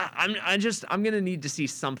 I'm going to need to see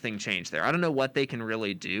something change there. I don't know what they can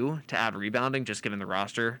really do to add rebounding, just given the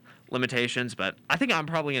roster limitations, but I think I'm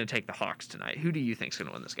probably going to take the Hawks tonight. Who do you think is going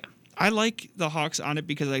to win this game? I like the Hawks on it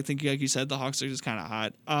because I think, like you said, the Hawks are just kind of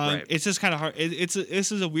hot. Right. It's just kind of hard.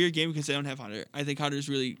 This is a weird game because they don't have Hunter. I think Hunter's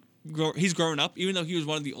really he's grown up, even though he was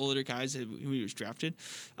one of the older guys who he was drafted.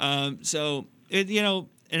 And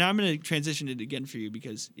I'm going to transition it again for you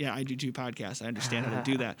because, I do 2 podcasts. I understand how to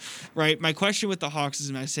do that, right? My question with the Hawks is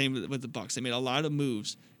my same with the Bucks. They made a lot of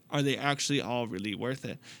moves. Are they actually all really worth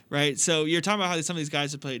it, right? So you're talking about how some of these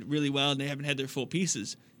guys have played really well and they haven't had their full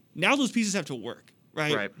pieces. Now those pieces have to work,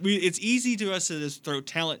 right? It's easy to us to just throw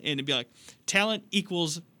talent in and be like, talent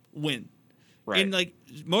equals win. Right. And like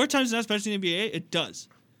more times than not, especially in the NBA, it does.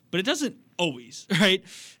 But it doesn't always, right?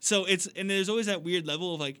 So there's always that weird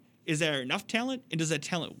level of like, is there enough talent and does that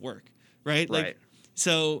talent work? Right. Like,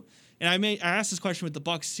 so, and I asked this question with the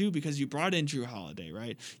Bucks too, because you brought in Drew Holiday,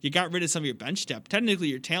 right? You got rid of some of your bench depth. Technically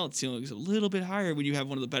your talent ceiling is a little bit higher when you have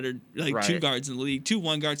one of the better, 2 guards in the league, 2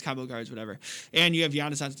 1 guards, combo guards, whatever. And you have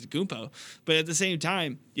Giannis Antetokounmpo. But at the same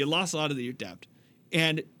time, you lost a lot of your depth.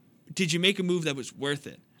 And did you make a move that was worth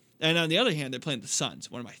it? And on the other hand, they're playing the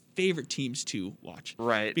Suns, one of my favorite teams to watch.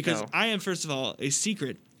 Right. Because I am, first of all, a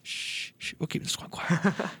secret. Shh, we'll keep this one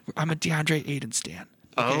quiet. I'm a DeAndre Ayton stan.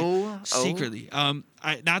 Okay? Secretly.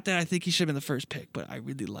 Not that I think he should have been the first pick, but I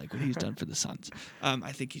really like what he's done for the Suns.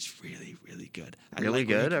 I think he's really, really good. Really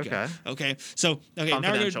good? Okay. Okay. So,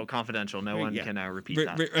 Confidential. No one can repeat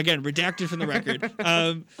that. Again, redacted from the record.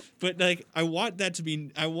 But, like, I want us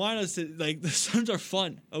to, like, the Suns are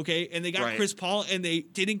fun, okay? And they got Chris Paul, and they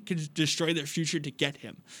didn't destroy their future to get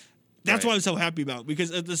him. That's what I'm so happy about, because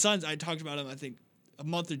the Suns, I talked about him, I think, a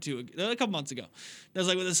couple months ago. I was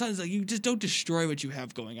like, with the Suns, like, you just don't destroy what you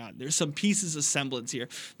have going on. There's some pieces of semblance here.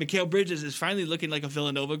 Mikal Bridges is finally looking like a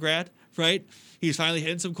Villanova grad, right? He's finally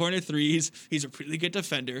hitting some corner threes. He's a really good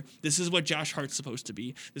defender. This is what Josh Hart's supposed to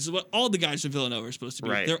be. This is what all the guys from Villanova are supposed to be.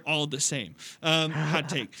 Right. They're all the same. Hot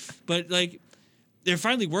take. But, like, they're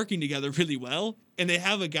finally working together really well, and they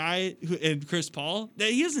have a guy in Chris Paul that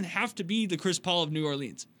he doesn't have to be the Chris Paul of New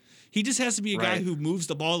Orleans. He just has to be a guy who moves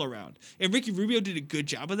the ball around. And Ricky Rubio did a good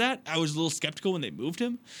job of that. I was a little skeptical when they moved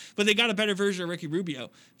him. But they got a better version of Ricky Rubio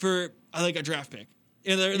for, like, a draft pick.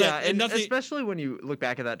 And especially when you look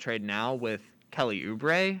back at that trade now with Kelly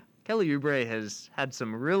Oubre, Kelly Oubre has had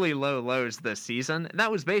some really low lows this season, and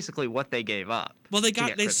that was basically what they gave up. Well, they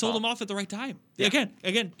get Chris sold Paul. him off at the right time. Yeah.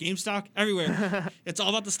 Again, game stock everywhere. It's all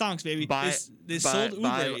about the stonks, baby. They sold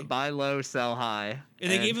Oubre. Buy low, sell high.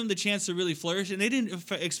 And they gave him the chance to really flourish, and they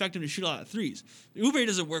didn't expect him to shoot a lot of threes. Oubre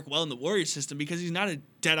doesn't work well in the Warriors system because he's not a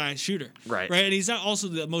dead-eye shooter. Right. And he's not also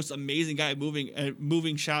the most amazing guy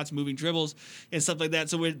moving shots, moving dribbles, and stuff like that.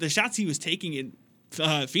 So the shots he was taking in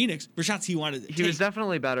Phoenix were shots he wanted to take. He was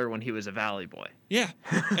definitely better when he was a Valley boy. Yeah.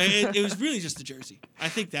 It was really just the jersey. I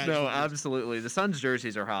think that. No, absolutely. The Suns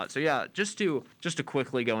jerseys are hot. So yeah, just to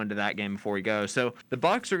quickly go into that game before we go. So the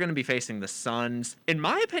Bucks are going to be facing the Suns. In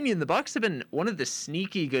my opinion, the Bucks have been one of the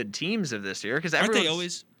sneaky good teams of this year because aren't they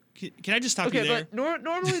always? Can I just stop you there? But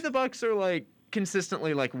normally the Bucks are like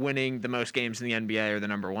consistently like winning the most games in the NBA or the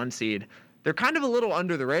number 1 seed. They're kind of a little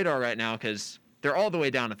under the radar right now because they're all the way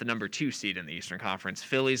down at the number 2 seed in the Eastern Conference.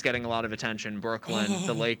 Philly's getting a lot of attention, Brooklyn,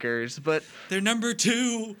 the Lakers, but they're number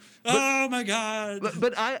 2. Oh my God!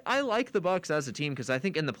 But I like the Bucks as a team because I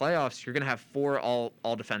think in the playoffs you're gonna have 4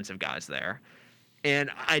 all defensive guys there, and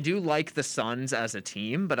I do like the Suns as a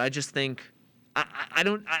team, but I just think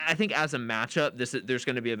I think as a matchup there's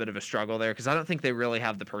going to be a bit of a struggle there because I don't think they really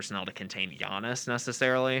have the personnel to contain Giannis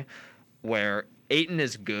necessarily. Where Ayton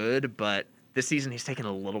is good, but this season he's taken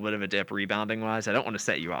a little bit of a dip rebounding wise. I don't want to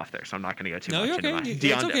set you off there, so I'm not going to go too much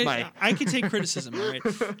into my I can take criticism, all right?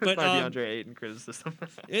 But my DeAndre Ayton criticism.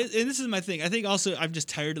 And this is my thing. I think also I'm just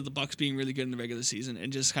tired of the Bucks being really good in the regular season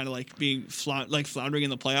and just kind of like being floundering in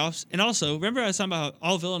the playoffs. And also, remember I was talking about how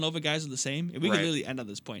all Villanova guys are the same, and we can really end on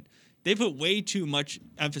this point. They put way too much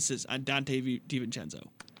emphasis on Dante DiVincenzo.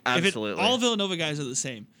 Absolutely, all Villanova guys are the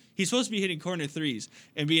same. He's supposed to be hitting corner threes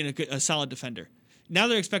and being a solid defender. Now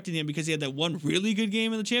they're expecting him because he had that one really good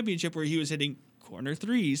game in the championship where he was hitting corner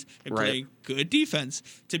threes and playing good defense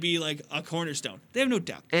to be like a cornerstone. They have no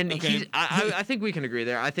depth. And I think we can agree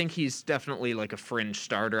there. I think he's definitely like a fringe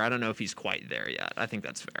starter. I don't know if he's quite there yet. I think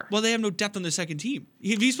that's fair. Well, they have no depth on their second team.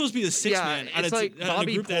 He's supposed to be the sixth man. It's like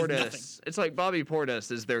Bobby Portis. It's like Bobby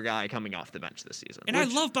Portis is their guy coming off the bench this season. And I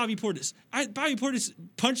love Bobby Portis. Bobby Portis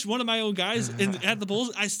punched one of my own guys at the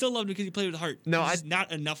Bulls. I still loved him because he played with heart. No, it's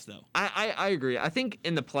not enough though. I agree. I think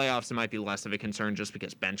in the playoffs it might be less of a concern just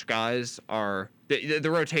because bench guys are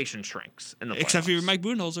the rotation shrinks in the playoffs. Except for Mike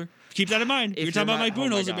Budenholzer. Keep that in mind. You're talking about Mike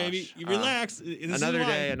Budenholzer, baby. You relax. Another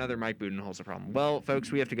day, another Mike Budenholzer problem. Well,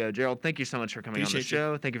 folks, we have to go. Gerald, thank you so much for coming on the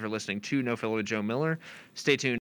show. Thank you for listening to No Filler with Joe Miller. Stay tuned.